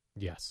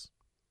 Yes.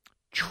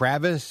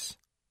 Travis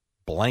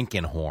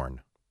Blankenhorn.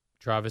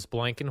 Travis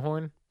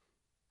Blankenhorn.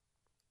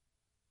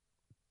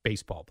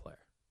 Baseball player.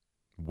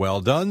 Well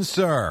done,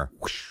 sir.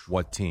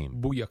 What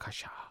team?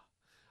 Booyakasha.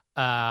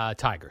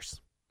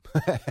 Tigers.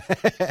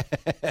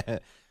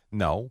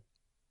 No.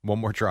 One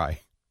more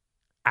try.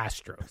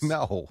 Astros.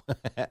 No.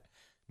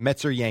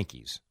 Mets or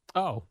Yankees?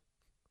 Oh.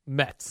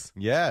 Mets.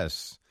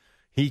 Yes.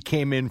 He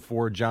came in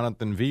for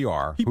Jonathan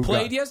VR. He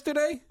played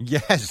yesterday?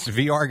 Yes.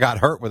 VR got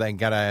hurt with that.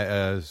 Got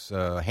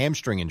a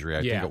hamstring injury,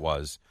 I think it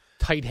was.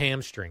 Tight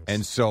hamstrings.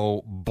 And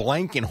so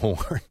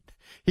Blankenhorn,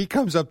 he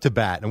comes up to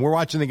bat, and we're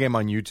watching the game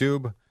on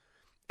YouTube,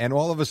 and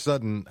all of a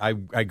sudden I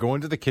go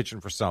into the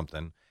kitchen for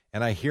something,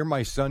 and I hear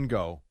my son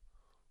go,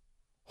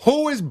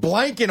 "Who is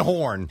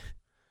Blankenhorn?"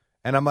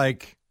 And I'm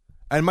like,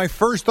 and my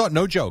first thought,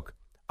 no joke,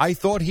 I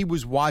thought he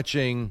was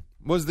watching,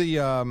 was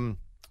the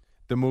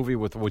movie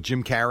with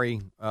Jim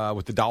Carrey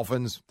with the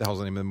Dolphins. The hell's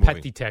the name of the movie?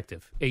 Pet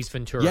Detective. Ace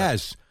Ventura.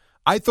 Yes.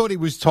 I thought he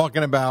was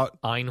talking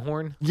about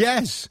Einhorn.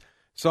 Yes.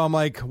 So I'm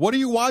like, what are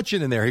you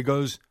watching in there? He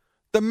goes,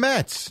 the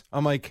Mets.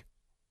 I'm like,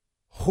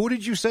 who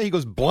did you say? He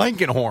goes,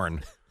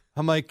 Blankenhorn.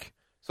 I'm like,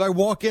 so I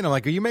walk in. I'm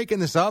like, are you making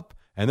this up?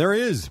 And there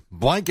he is,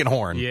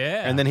 Blankenhorn.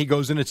 Yeah. And then he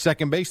goes in at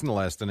second base in the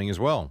last inning as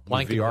well. with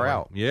Blankenhorn. VR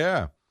out.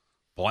 Yeah.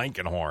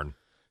 Blankenhorn.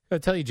 I'll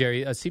tell you,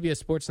 Jerry, CBS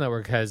Sports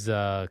Network has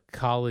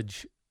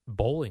college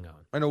bowling on.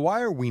 I know.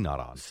 Why are we not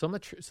on? Some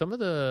of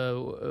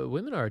the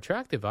women are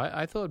attractive.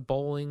 I thought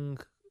bowling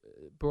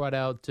brought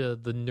out the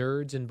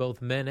nerds in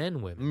both men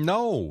and women.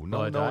 No.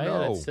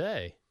 I'd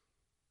say.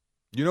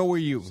 You know where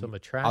you? Some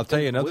attractive I'll tell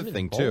you another women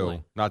thing bowling.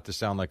 too. Not to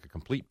sound like a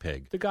complete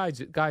pig. The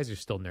guys are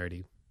still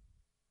nerdy.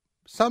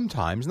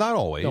 Sometimes, not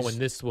always. No, and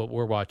this what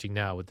we're watching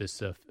now with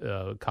this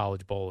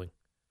college bowling.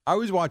 I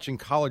was watching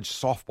college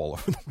softball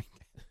over the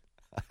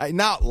weekend.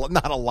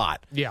 Not a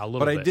lot. Yeah, a little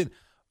but bit. I did.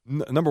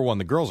 Number one,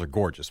 the girls are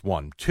gorgeous.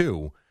 1,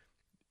 2,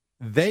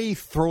 they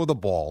throw the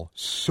ball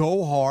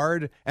so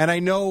hard. And I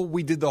know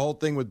we did the whole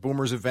thing with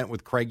Boomer's event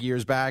with Craig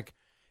years back.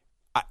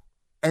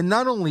 And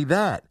not only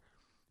that,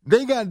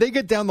 they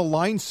get down the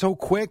line so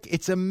quick.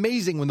 It's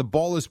amazing when the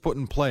ball is put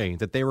in play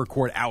that they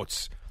record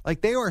outs.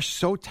 Like, they are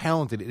so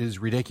talented, it is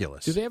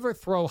ridiculous. Do they ever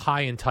throw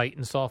high and tight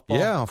in softball?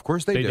 Yeah, of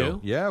course they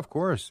do. Yeah, of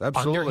course.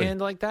 Absolutely.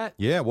 Underhand like that?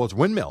 Yeah, well, it's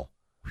windmill.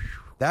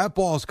 That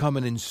ball's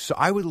coming in. So,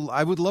 I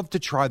would love to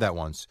try that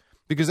once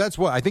because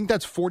I think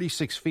that's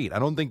 46 feet. I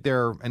don't think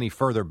they're any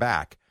further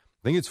back.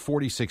 I think it's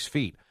 46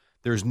 feet.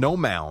 There's no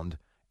mound,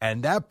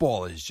 and that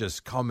ball is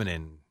just coming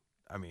in.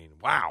 I mean,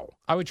 wow.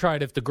 I would try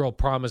it if the girl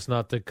promised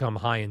not to come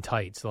high and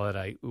tight so that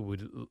I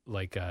would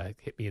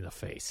hit me in the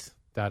face.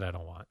 That I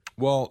don't want.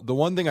 Well, the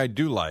one thing I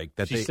do like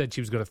that she said she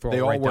was going to throw they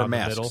it all right wear down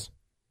masks. the middle.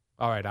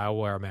 All right, I'll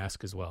wear a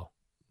mask as well.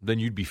 Then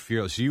you'd be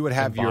fearless. So you would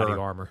have Some body your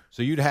armor.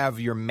 So you'd have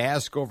your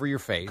mask over your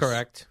face.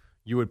 Correct.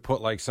 You would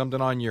put like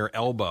something on your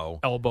elbow,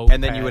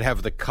 and then you would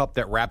have the cup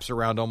that wraps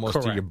around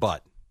almost to your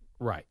butt.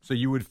 Right. So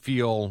you would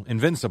feel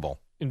invincible.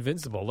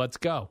 Invincible. Let's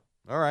go.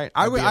 All right.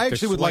 I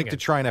actually would like to swinging.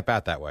 try and at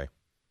bat that way.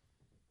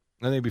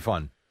 I think it'd be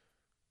fun.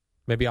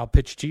 Maybe I'll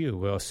pitch to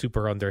you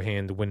super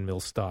underhand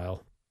windmill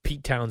style.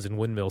 Pete Townsend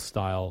windmill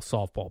style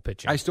softball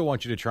pitching. I still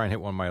want you to try and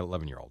hit one of my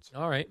 11-year-olds.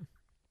 All right.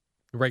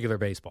 Regular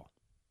baseball.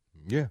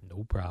 Yeah.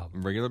 No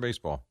problem. Regular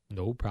baseball.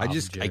 No problem,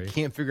 I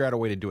can't figure out a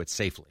way to do it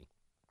safely.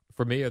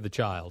 For me or the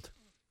child?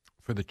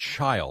 For the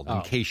child,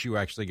 in case you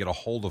actually get a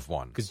hold of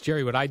one. Because,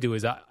 Jerry, what I do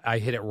is I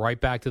hit it right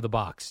back to the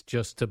box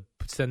just to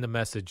send a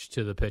message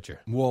to the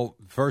pitcher. Well,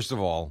 first of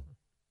all,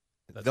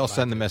 they'll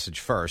send the message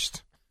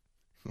first,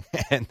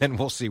 and then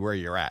we'll see where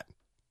you're at.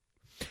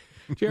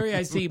 Jerry,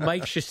 I see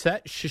Mike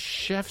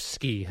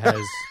Krzyzewski has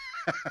retired.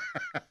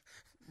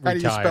 How do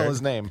you spell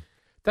his name?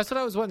 That's what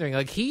I was wondering.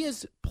 Like, he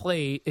has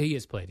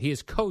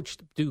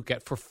coached Duke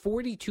for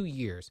 42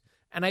 years,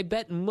 and I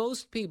bet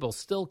most people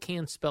still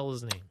can't spell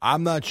his name.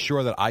 I'm not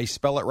sure that I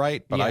spell it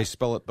right, but Yeah. I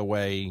spell it the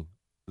way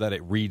that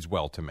it reads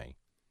well to me.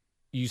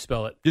 You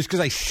spell it Just because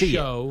I see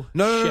show, it.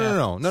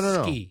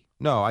 No. ski.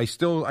 No, I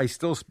still,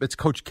 it's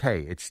Coach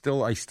K. I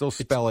still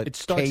spell it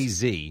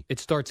KZ. It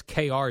starts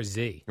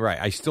KRZ. Right.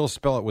 I still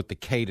spell it with the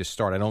K to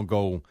start. I don't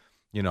go,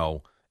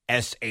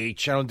 SH. I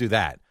don't do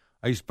that.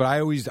 I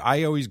always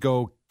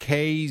go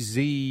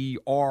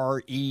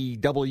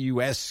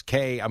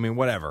KZREWSK. I mean,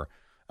 whatever.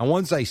 And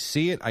once I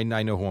see it, I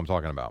know who I'm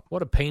talking about.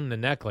 What a pain in the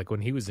neck, like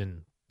when he was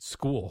in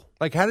school.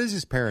 Like, how does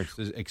his parents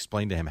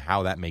explain to him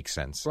how that makes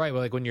sense? Right.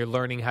 Well, like when you're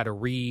learning how to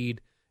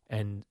read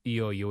and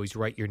you always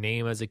write your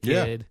name as a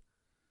kid. Yeah.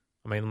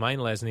 I mean, my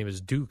last name is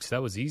Dukes.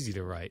 That was easy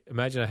to write.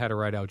 Imagine I had to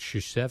write out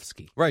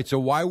Krzyzewski. Right. So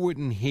why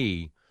wouldn't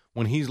he,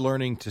 when he's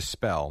learning to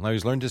spell, now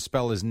he's learned to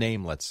spell his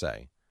name, let's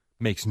say,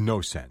 makes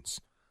no sense.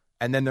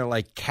 And then they're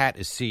like, cat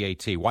is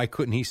C-A-T. Why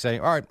couldn't he say,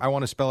 all right, I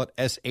want to spell it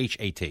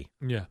S-H-A-T?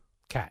 Yeah,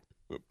 cat.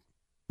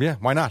 Yeah,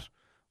 why not?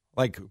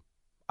 Like,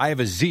 I have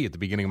a Z at the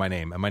beginning of my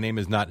name, and my name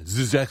is not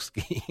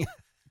Zizewski.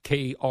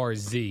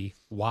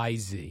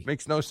 K-R-Z-Y-Z.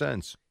 Makes no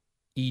sense.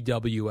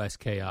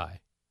 E-W-S-K-I.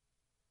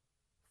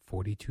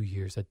 42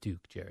 years at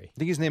Duke, Jerry. I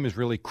think his name is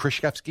really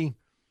Krzyzewski,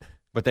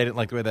 but they didn't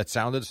like the way that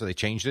sounded, so they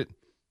changed it.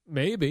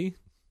 Maybe.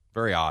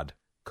 Very odd.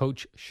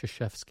 Coach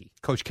Krzyzewski.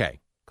 Coach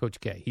K. Coach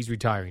K. He's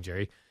retiring,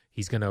 Jerry.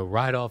 He's going to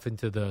ride off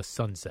into the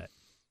sunset.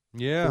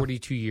 Yeah.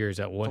 42 years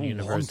at one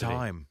university. Long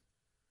time.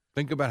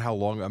 Think about how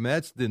long. I mean,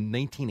 that's the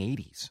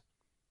 1980s.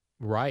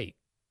 Right.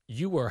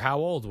 You were how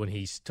old when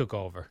he took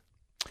over?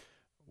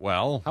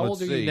 Well, how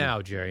old are you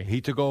now, Jerry? He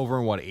took over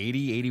in,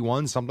 80,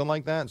 81, something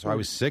like that? So I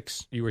was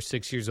 6. You were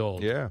 6 years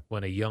old. Yeah.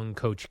 When a young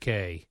Coach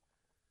K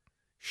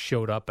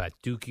showed up at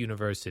Duke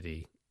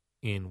University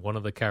in one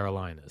of the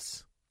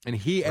Carolinas. And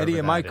Eddie,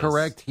 am I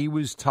correct? He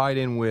was tied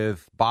in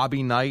with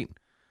Bobby Knight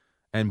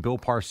and Bill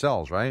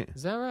Parcells, right?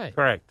 Is that right?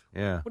 Correct.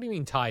 Yeah. What do you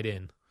mean tied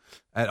in?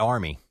 At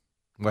Army,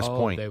 West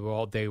Point. They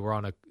were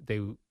on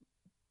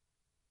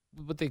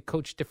but they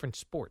coached different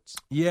sports.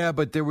 Yeah,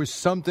 but there was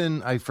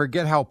something, I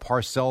forget how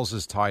Parcells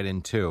is tied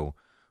in too,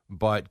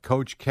 but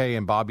Coach K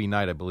and Bobby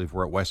Knight, I believe,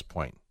 were at West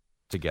Point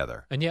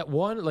together. And yet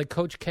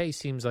Coach K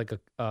seems like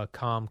a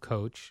calm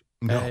coach.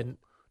 No,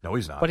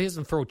 he's not. But he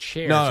doesn't throw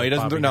chairs. No, he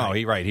doesn't.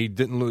 He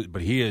didn't lose,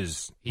 but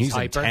he's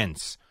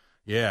intense.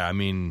 Yeah, I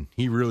mean,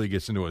 he really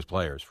gets into his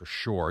players for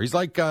sure. He's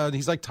like Tom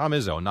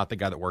Izzo, not the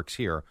guy that works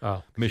here,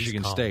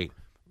 Michigan State.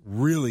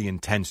 Really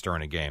intense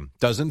during a game.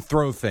 Doesn't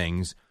throw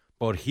things,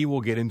 but he will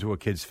get into a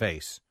kid's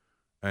face,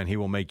 and he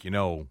will make you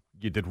know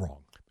you did wrong.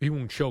 He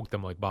won't choke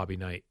them like Bobby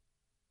Knight.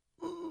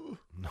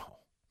 No,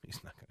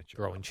 he's not going to choke.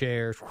 Throwing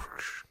chairs,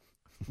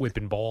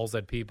 whipping balls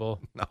at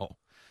people. No.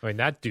 I mean,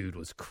 that dude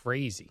was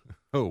crazy.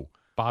 Who?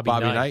 Bobby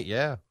Knight.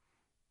 Yeah.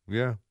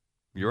 Yeah.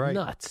 You're right.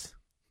 Nuts.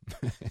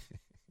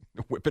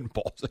 Whipping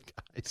balls at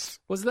guys.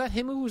 Was that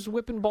him who was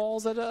whipping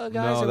balls at guys?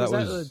 No,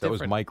 that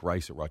was Mike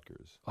Rice at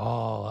Rutgers.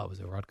 Oh, that was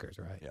at Rutgers,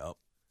 right? Yep.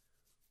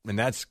 And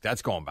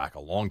that's going back a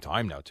long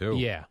time now, too.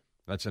 Yeah.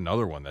 That's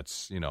another one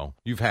that's,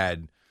 you've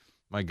had,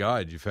 my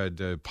God,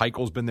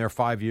 Peichel's been there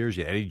 5 years.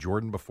 You had Eddie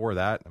Jordan before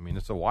that. I mean,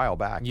 it's a while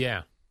back.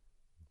 Yeah.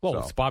 Well,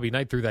 it's Bobby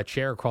Knight threw that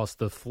chair across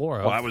the floor.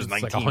 Well, that was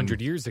like 100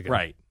 years ago.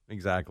 Right,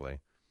 exactly.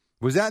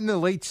 Was that in the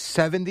late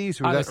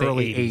 70s or was that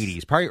early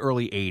 80s? Probably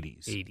early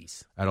 80s.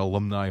 80s. At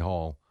Alumni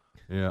Hall.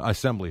 Yeah,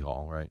 Assembly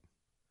Hall, right.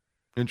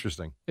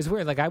 Interesting. It's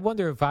weird. Like, I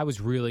wonder if I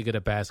was really good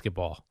at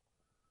basketball,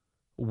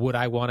 would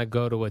I want to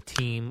go to a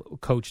team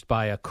coached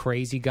by a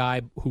crazy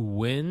guy who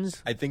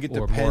wins? I think it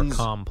or depends.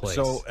 More calm place?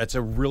 So that's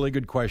a really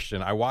good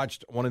question. I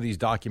watched one of these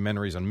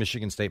documentaries on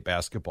Michigan State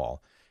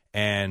basketball,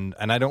 and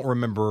I don't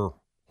remember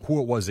who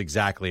it was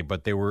exactly,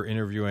 but they were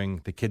interviewing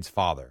the kid's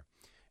father.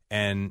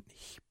 And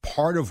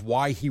part of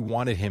why he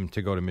wanted him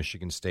to go to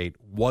Michigan State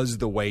was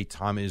the way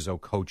Tom Izzo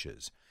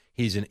coaches.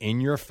 He's an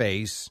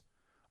in-your-face,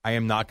 I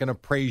am not going to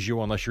praise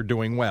you unless you're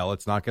doing well.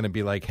 It's not going to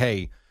be like,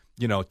 hey,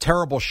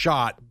 terrible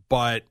shot,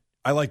 but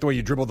I like the way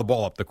you dribble the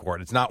ball up the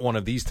court. It's not one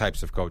of these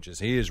types of coaches.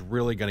 He is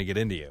really going to get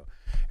into you.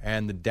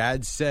 And the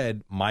dad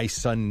said, my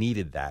son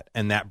needed that,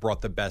 and that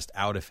brought the best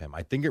out of him.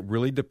 I think it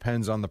really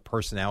depends on the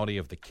personality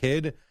of the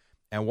kid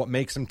and what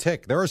makes him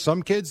tick. There are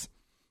some kids,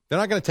 they're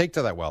not going to take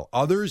to that well.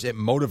 Others, it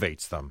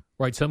motivates them.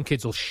 Right, some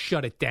kids will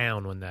shut it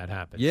down when that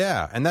happens.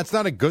 Yeah, and that's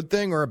not a good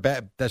thing or a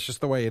bad. That's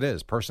just the way it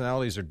is.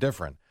 Personalities are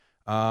different.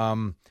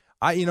 I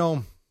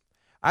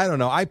don't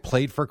know. I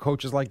played for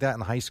coaches like that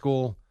in high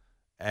school,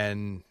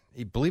 and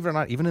believe it or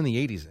not, even in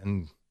the 80s,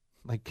 and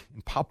like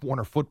in Pop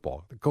Warner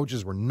football, the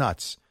coaches were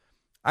nuts.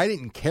 I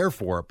didn't care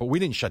for it, but we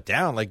didn't shut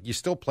down. Like, you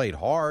still played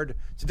hard.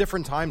 It's a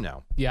different time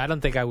now. Yeah, I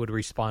don't think I would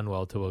respond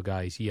well to a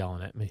guy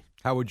yelling at me.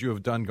 How would you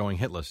have done going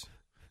hitless?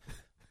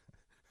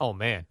 Oh,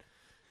 man.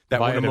 That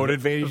would have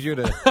motivated you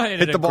to I had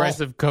hit an the ball?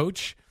 aggressive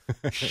coach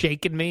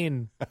shaking me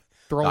and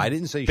throwing I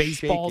didn't say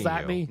baseballs shaking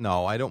at me.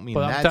 No, I don't mean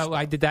but that.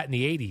 I did that in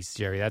the 80s,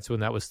 Jerry. That's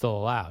when that was still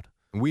allowed.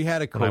 We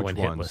had a when I coach went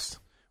once. hitless.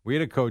 We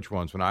had a coach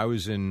once when I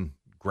was in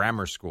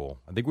grammar school.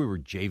 I think we were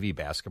JV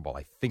basketball.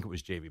 I think it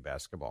was JV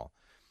basketball,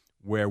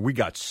 where we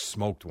got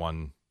smoked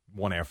one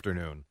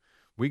afternoon.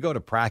 We go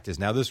to practice.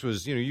 Now, this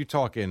was, you're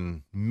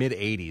talking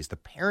mid-'80s. The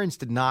parents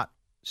did not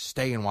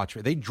stay and watch.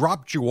 They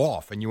dropped you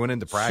off and you went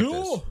into practice.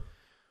 Sure.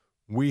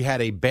 We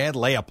had a bad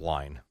layup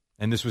line,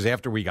 and this was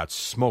after we got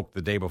smoked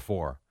the day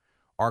before.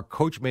 Our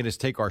coach made us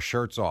take our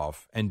shirts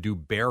off and do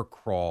bear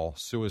crawl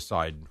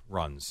suicide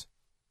runs.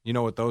 You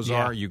know what those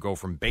are? You go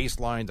from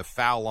baseline to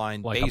foul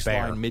line, like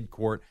baseline,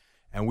 midcourt,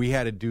 and we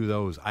had to do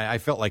those. I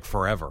felt like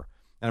forever.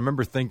 And I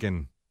remember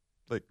thinking,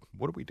 like,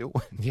 what are we doing?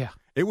 Yeah.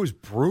 It was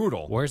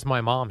brutal. Where's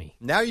my mommy?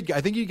 Now, I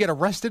think you'd get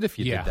arrested if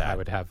you did that. I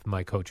would have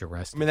my coach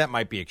arrested. I mean, that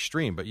might be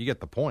extreme, but you get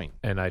the point.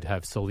 And I'd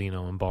have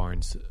Solino and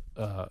Barnes,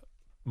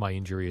 my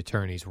injury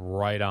attorneys,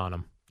 right on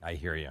him. I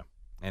hear you.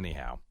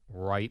 Anyhow.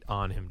 Right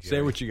on him, Jerry.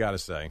 Say what you got to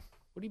say.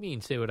 What do you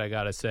mean, say what I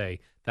got to say?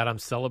 That I'm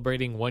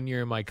celebrating 1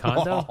 year in my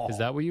condo? Is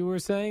that what you were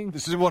saying?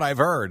 This is what I've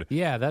heard.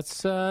 Yeah,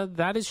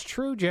 that is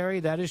true, Jerry.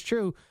 That is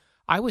true.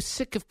 I was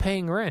sick of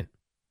paying rent.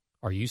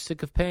 Are you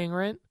sick of paying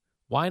rent?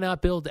 Why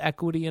not build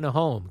equity in a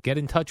home? Get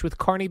in touch with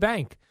Kearney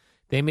Bank.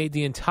 They made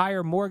the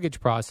entire mortgage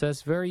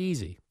process very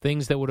easy.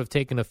 Things that would have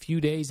taken a few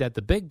days at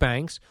the big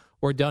banks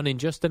were done in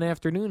just an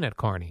afternoon at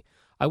Kearney.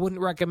 I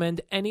wouldn't recommend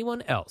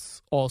anyone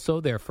else.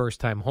 Also, their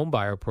first-time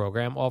homebuyer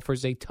program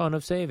offers a ton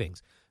of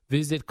savings.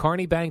 Visit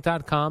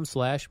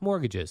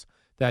kearneybank.com/mortgages.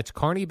 That's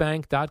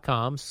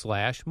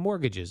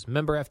kearneybank.com/mortgages.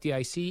 Member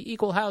FDIC,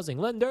 equal housing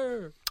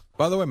lender.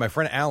 By the way, my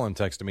friend Alan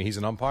texted me. He's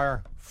an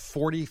umpire.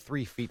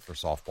 43 feet for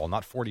softball,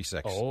 not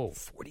 46. Oh.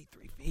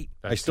 43 feet.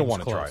 That I still seems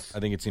want to try close. it. I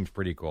think it seems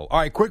pretty cool. All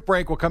right, quick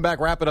break. We'll come back,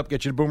 wrap it up,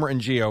 get you to Boomer and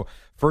Geo.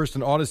 First,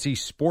 an Odyssey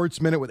Sports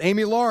Minute with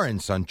Amy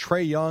Lawrence on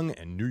Trae Young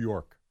and New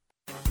York.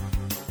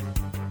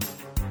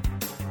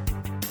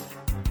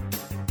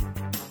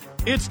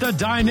 It's the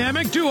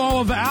dynamic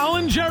duo of Al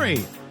and Jerry,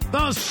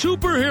 the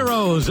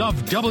superheroes of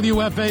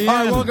WFAN. All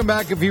right, welcome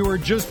back. If you were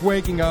just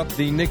waking up,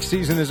 the Knicks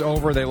season is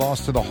over. They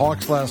lost to the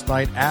Hawks last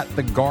night at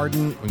the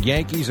Garden.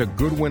 Yankees, a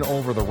good win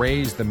over the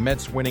Rays. The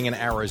Mets winning in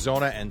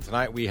Arizona. And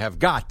tonight we have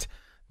got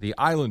the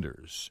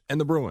Islanders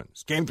and the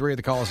Bruins. Game 3 at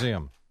the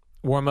Coliseum.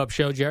 Warm-up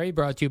show, Jerry,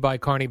 brought to you by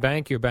Kearney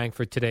Bank, your bank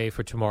for today,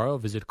 for tomorrow.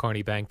 Visit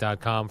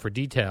kearneybank.com for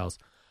details.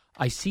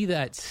 I see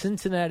that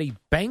Cincinnati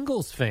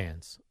Bengals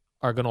fans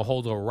are going to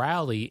hold a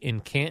rally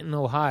in Canton,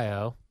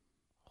 Ohio,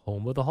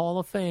 home of the Hall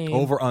of Fame.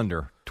 Over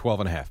under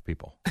 12.5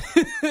 people.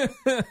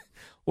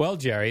 Well,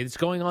 Jerry, it's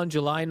going on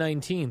July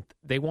 19th.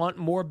 They want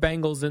more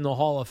Bengals in the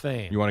Hall of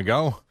Fame. You want to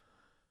go?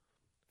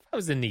 If I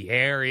was in the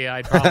area,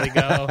 I'd probably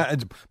go.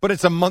 But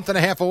it's a month and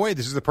a half away.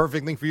 This is the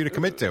perfect thing for you to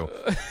commit to.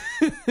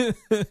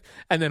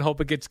 And then hope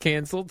it gets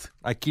canceled.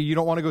 You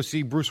don't want to go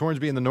see Bruce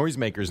Hornsby and the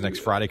Noisemakers next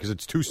Friday because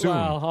it's too soon.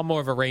 Well, I'm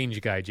more of a range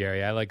guy,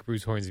 Jerry. I like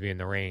Bruce Hornsby in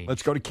the range.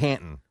 Let's go to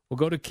Canton. We'll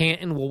go to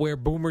Canton. We'll wear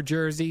Boomer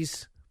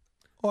jerseys.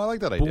 Oh, I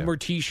like that idea. Boomer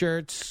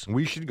T-shirts.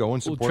 We should go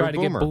and support We'll try to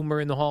Boomer. get Boomer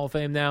in the Hall of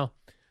Fame now.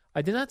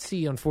 I did not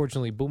see,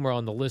 unfortunately, Boomer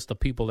on the list of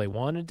people they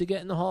wanted to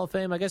get in the Hall of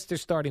Fame. I guess they're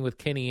starting with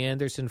Kenny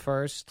Anderson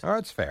first. Oh,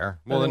 that's fair.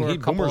 Well, then Boomer's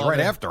Boomer's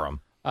right after him.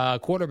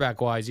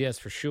 Quarterback-wise, yes,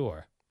 for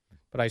sure.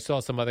 But I saw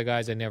some other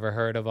guys I never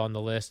heard of on the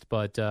list.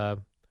 But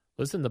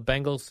listen, the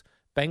Bengals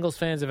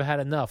fans have had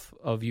enough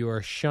of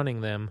your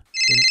shunning them.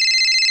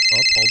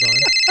 Hold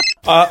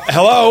on.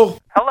 Hello?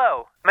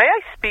 Hello. May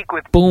I speak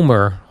with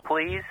Boomer,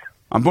 please?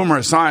 I'm Boomer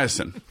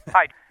Esiason.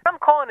 Hi. I'm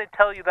calling to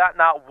tell you that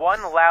not one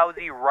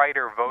lousy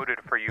writer voted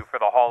for you for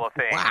the Hall of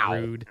Fame. Wow.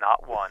 Rude.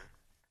 Not one.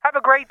 Have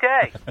a great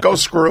day. Go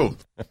screw.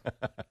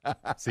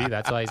 See,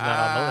 that's why he's not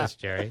on the list,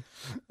 Jerry.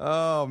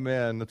 Oh,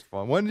 man, that's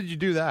fun. When did you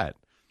do that?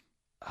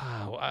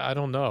 Oh, I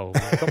don't know.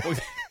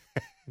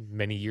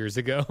 Many years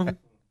ago.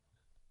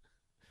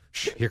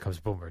 Here comes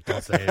Boomer.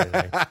 Don't say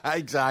anything.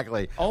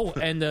 Exactly. Oh,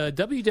 and the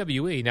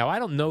WWE. Now, I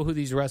don't know who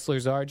these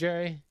wrestlers are,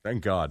 Jerry.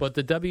 Thank God. But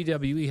the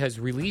WWE has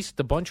released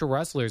a bunch of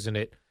wrestlers in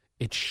it.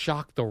 It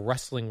shocked the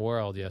wrestling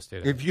world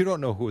yesterday. If you don't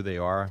know who they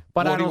are,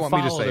 but what I do you don't want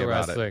me to follow say the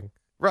about wrestling. it?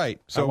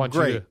 Right. So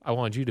great. I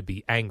want you to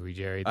be angry,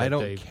 Jerry. I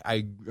don't.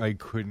 I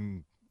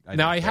couldn't.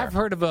 I have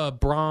heard of a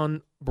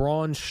Braun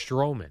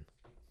Strowman.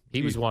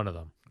 He was one of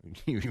them.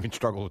 You even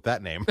struggle with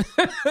that name.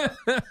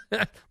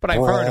 But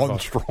I've heard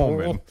of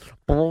him.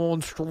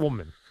 Braun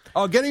Strowman.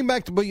 Oh, getting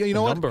back to, but you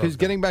know what? Because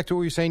getting back to what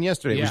we were saying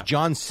yesterday, it was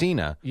John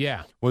Cena.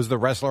 Yeah. Was the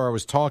wrestler I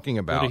was talking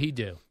about. What did he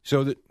do?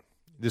 So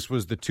this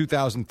was the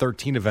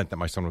 2013 event that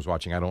my son was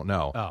watching. I don't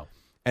know. Oh.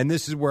 And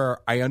this is where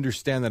I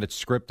understand that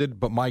it's scripted,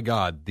 but my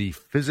God, the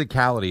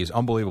physicality is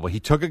unbelievable.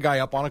 He took a guy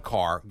up on a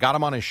car, got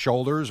him on his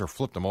shoulders or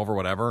flipped him over,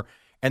 whatever,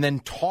 and then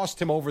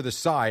tossed him over the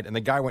side, and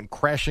the guy went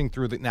crashing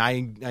through the... Now,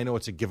 I know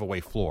it's a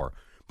giveaway floor,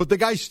 but the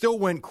guy still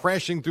went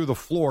crashing through the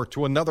floor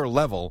to another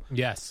level.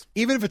 Yes.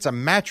 Even if it's a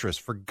mattress,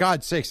 for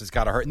God's sakes, it's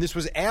got to hurt. And this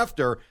was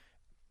after,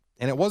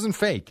 and it wasn't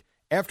fake,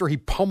 after he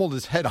pummeled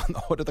his head on the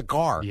hood of the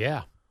car.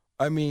 Yeah.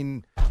 I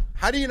mean,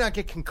 how do you not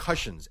get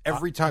concussions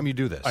every time you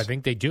do this? I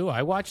think they do.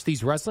 I watch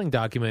these wrestling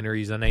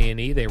documentaries on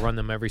A&E. They run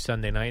them every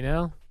Sunday night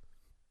now.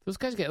 Those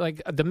guys get,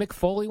 like, the Mick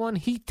Foley one,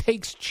 he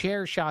takes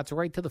chair shots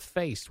right to the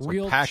face. It's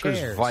real like Packers,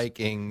 chairs.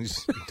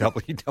 Vikings,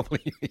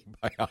 WWE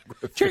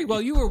biography. Jerry,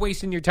 while you were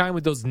wasting your time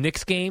with those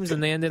Knicks games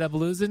and they ended up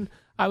losing,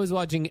 I was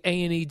watching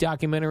A&E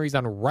documentaries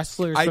on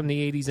wrestlers from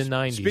the 80s and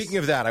 90s. Speaking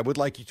of that, I would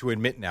like you to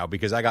admit now,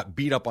 because I got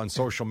beat up on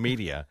social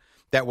media,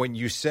 that when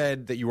you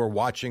said that you were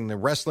watching the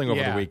wrestling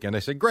over the weekend, I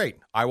said, great,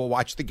 I will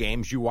watch the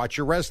games, you watch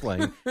your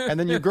wrestling. And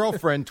then your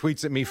girlfriend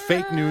tweets at me,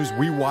 fake news,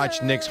 we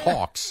watched Knicks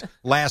Hawks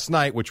last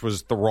night, which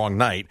was the wrong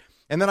night.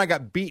 And then I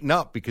got beaten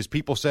up because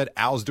people said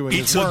Al's doing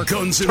his work. It's a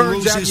Guns N'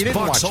 Turns out Roses you didn't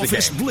box watch the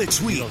office game.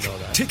 blitz week.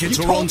 Tickets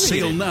You are told on me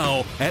sale that. now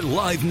at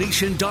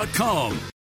livenation.com.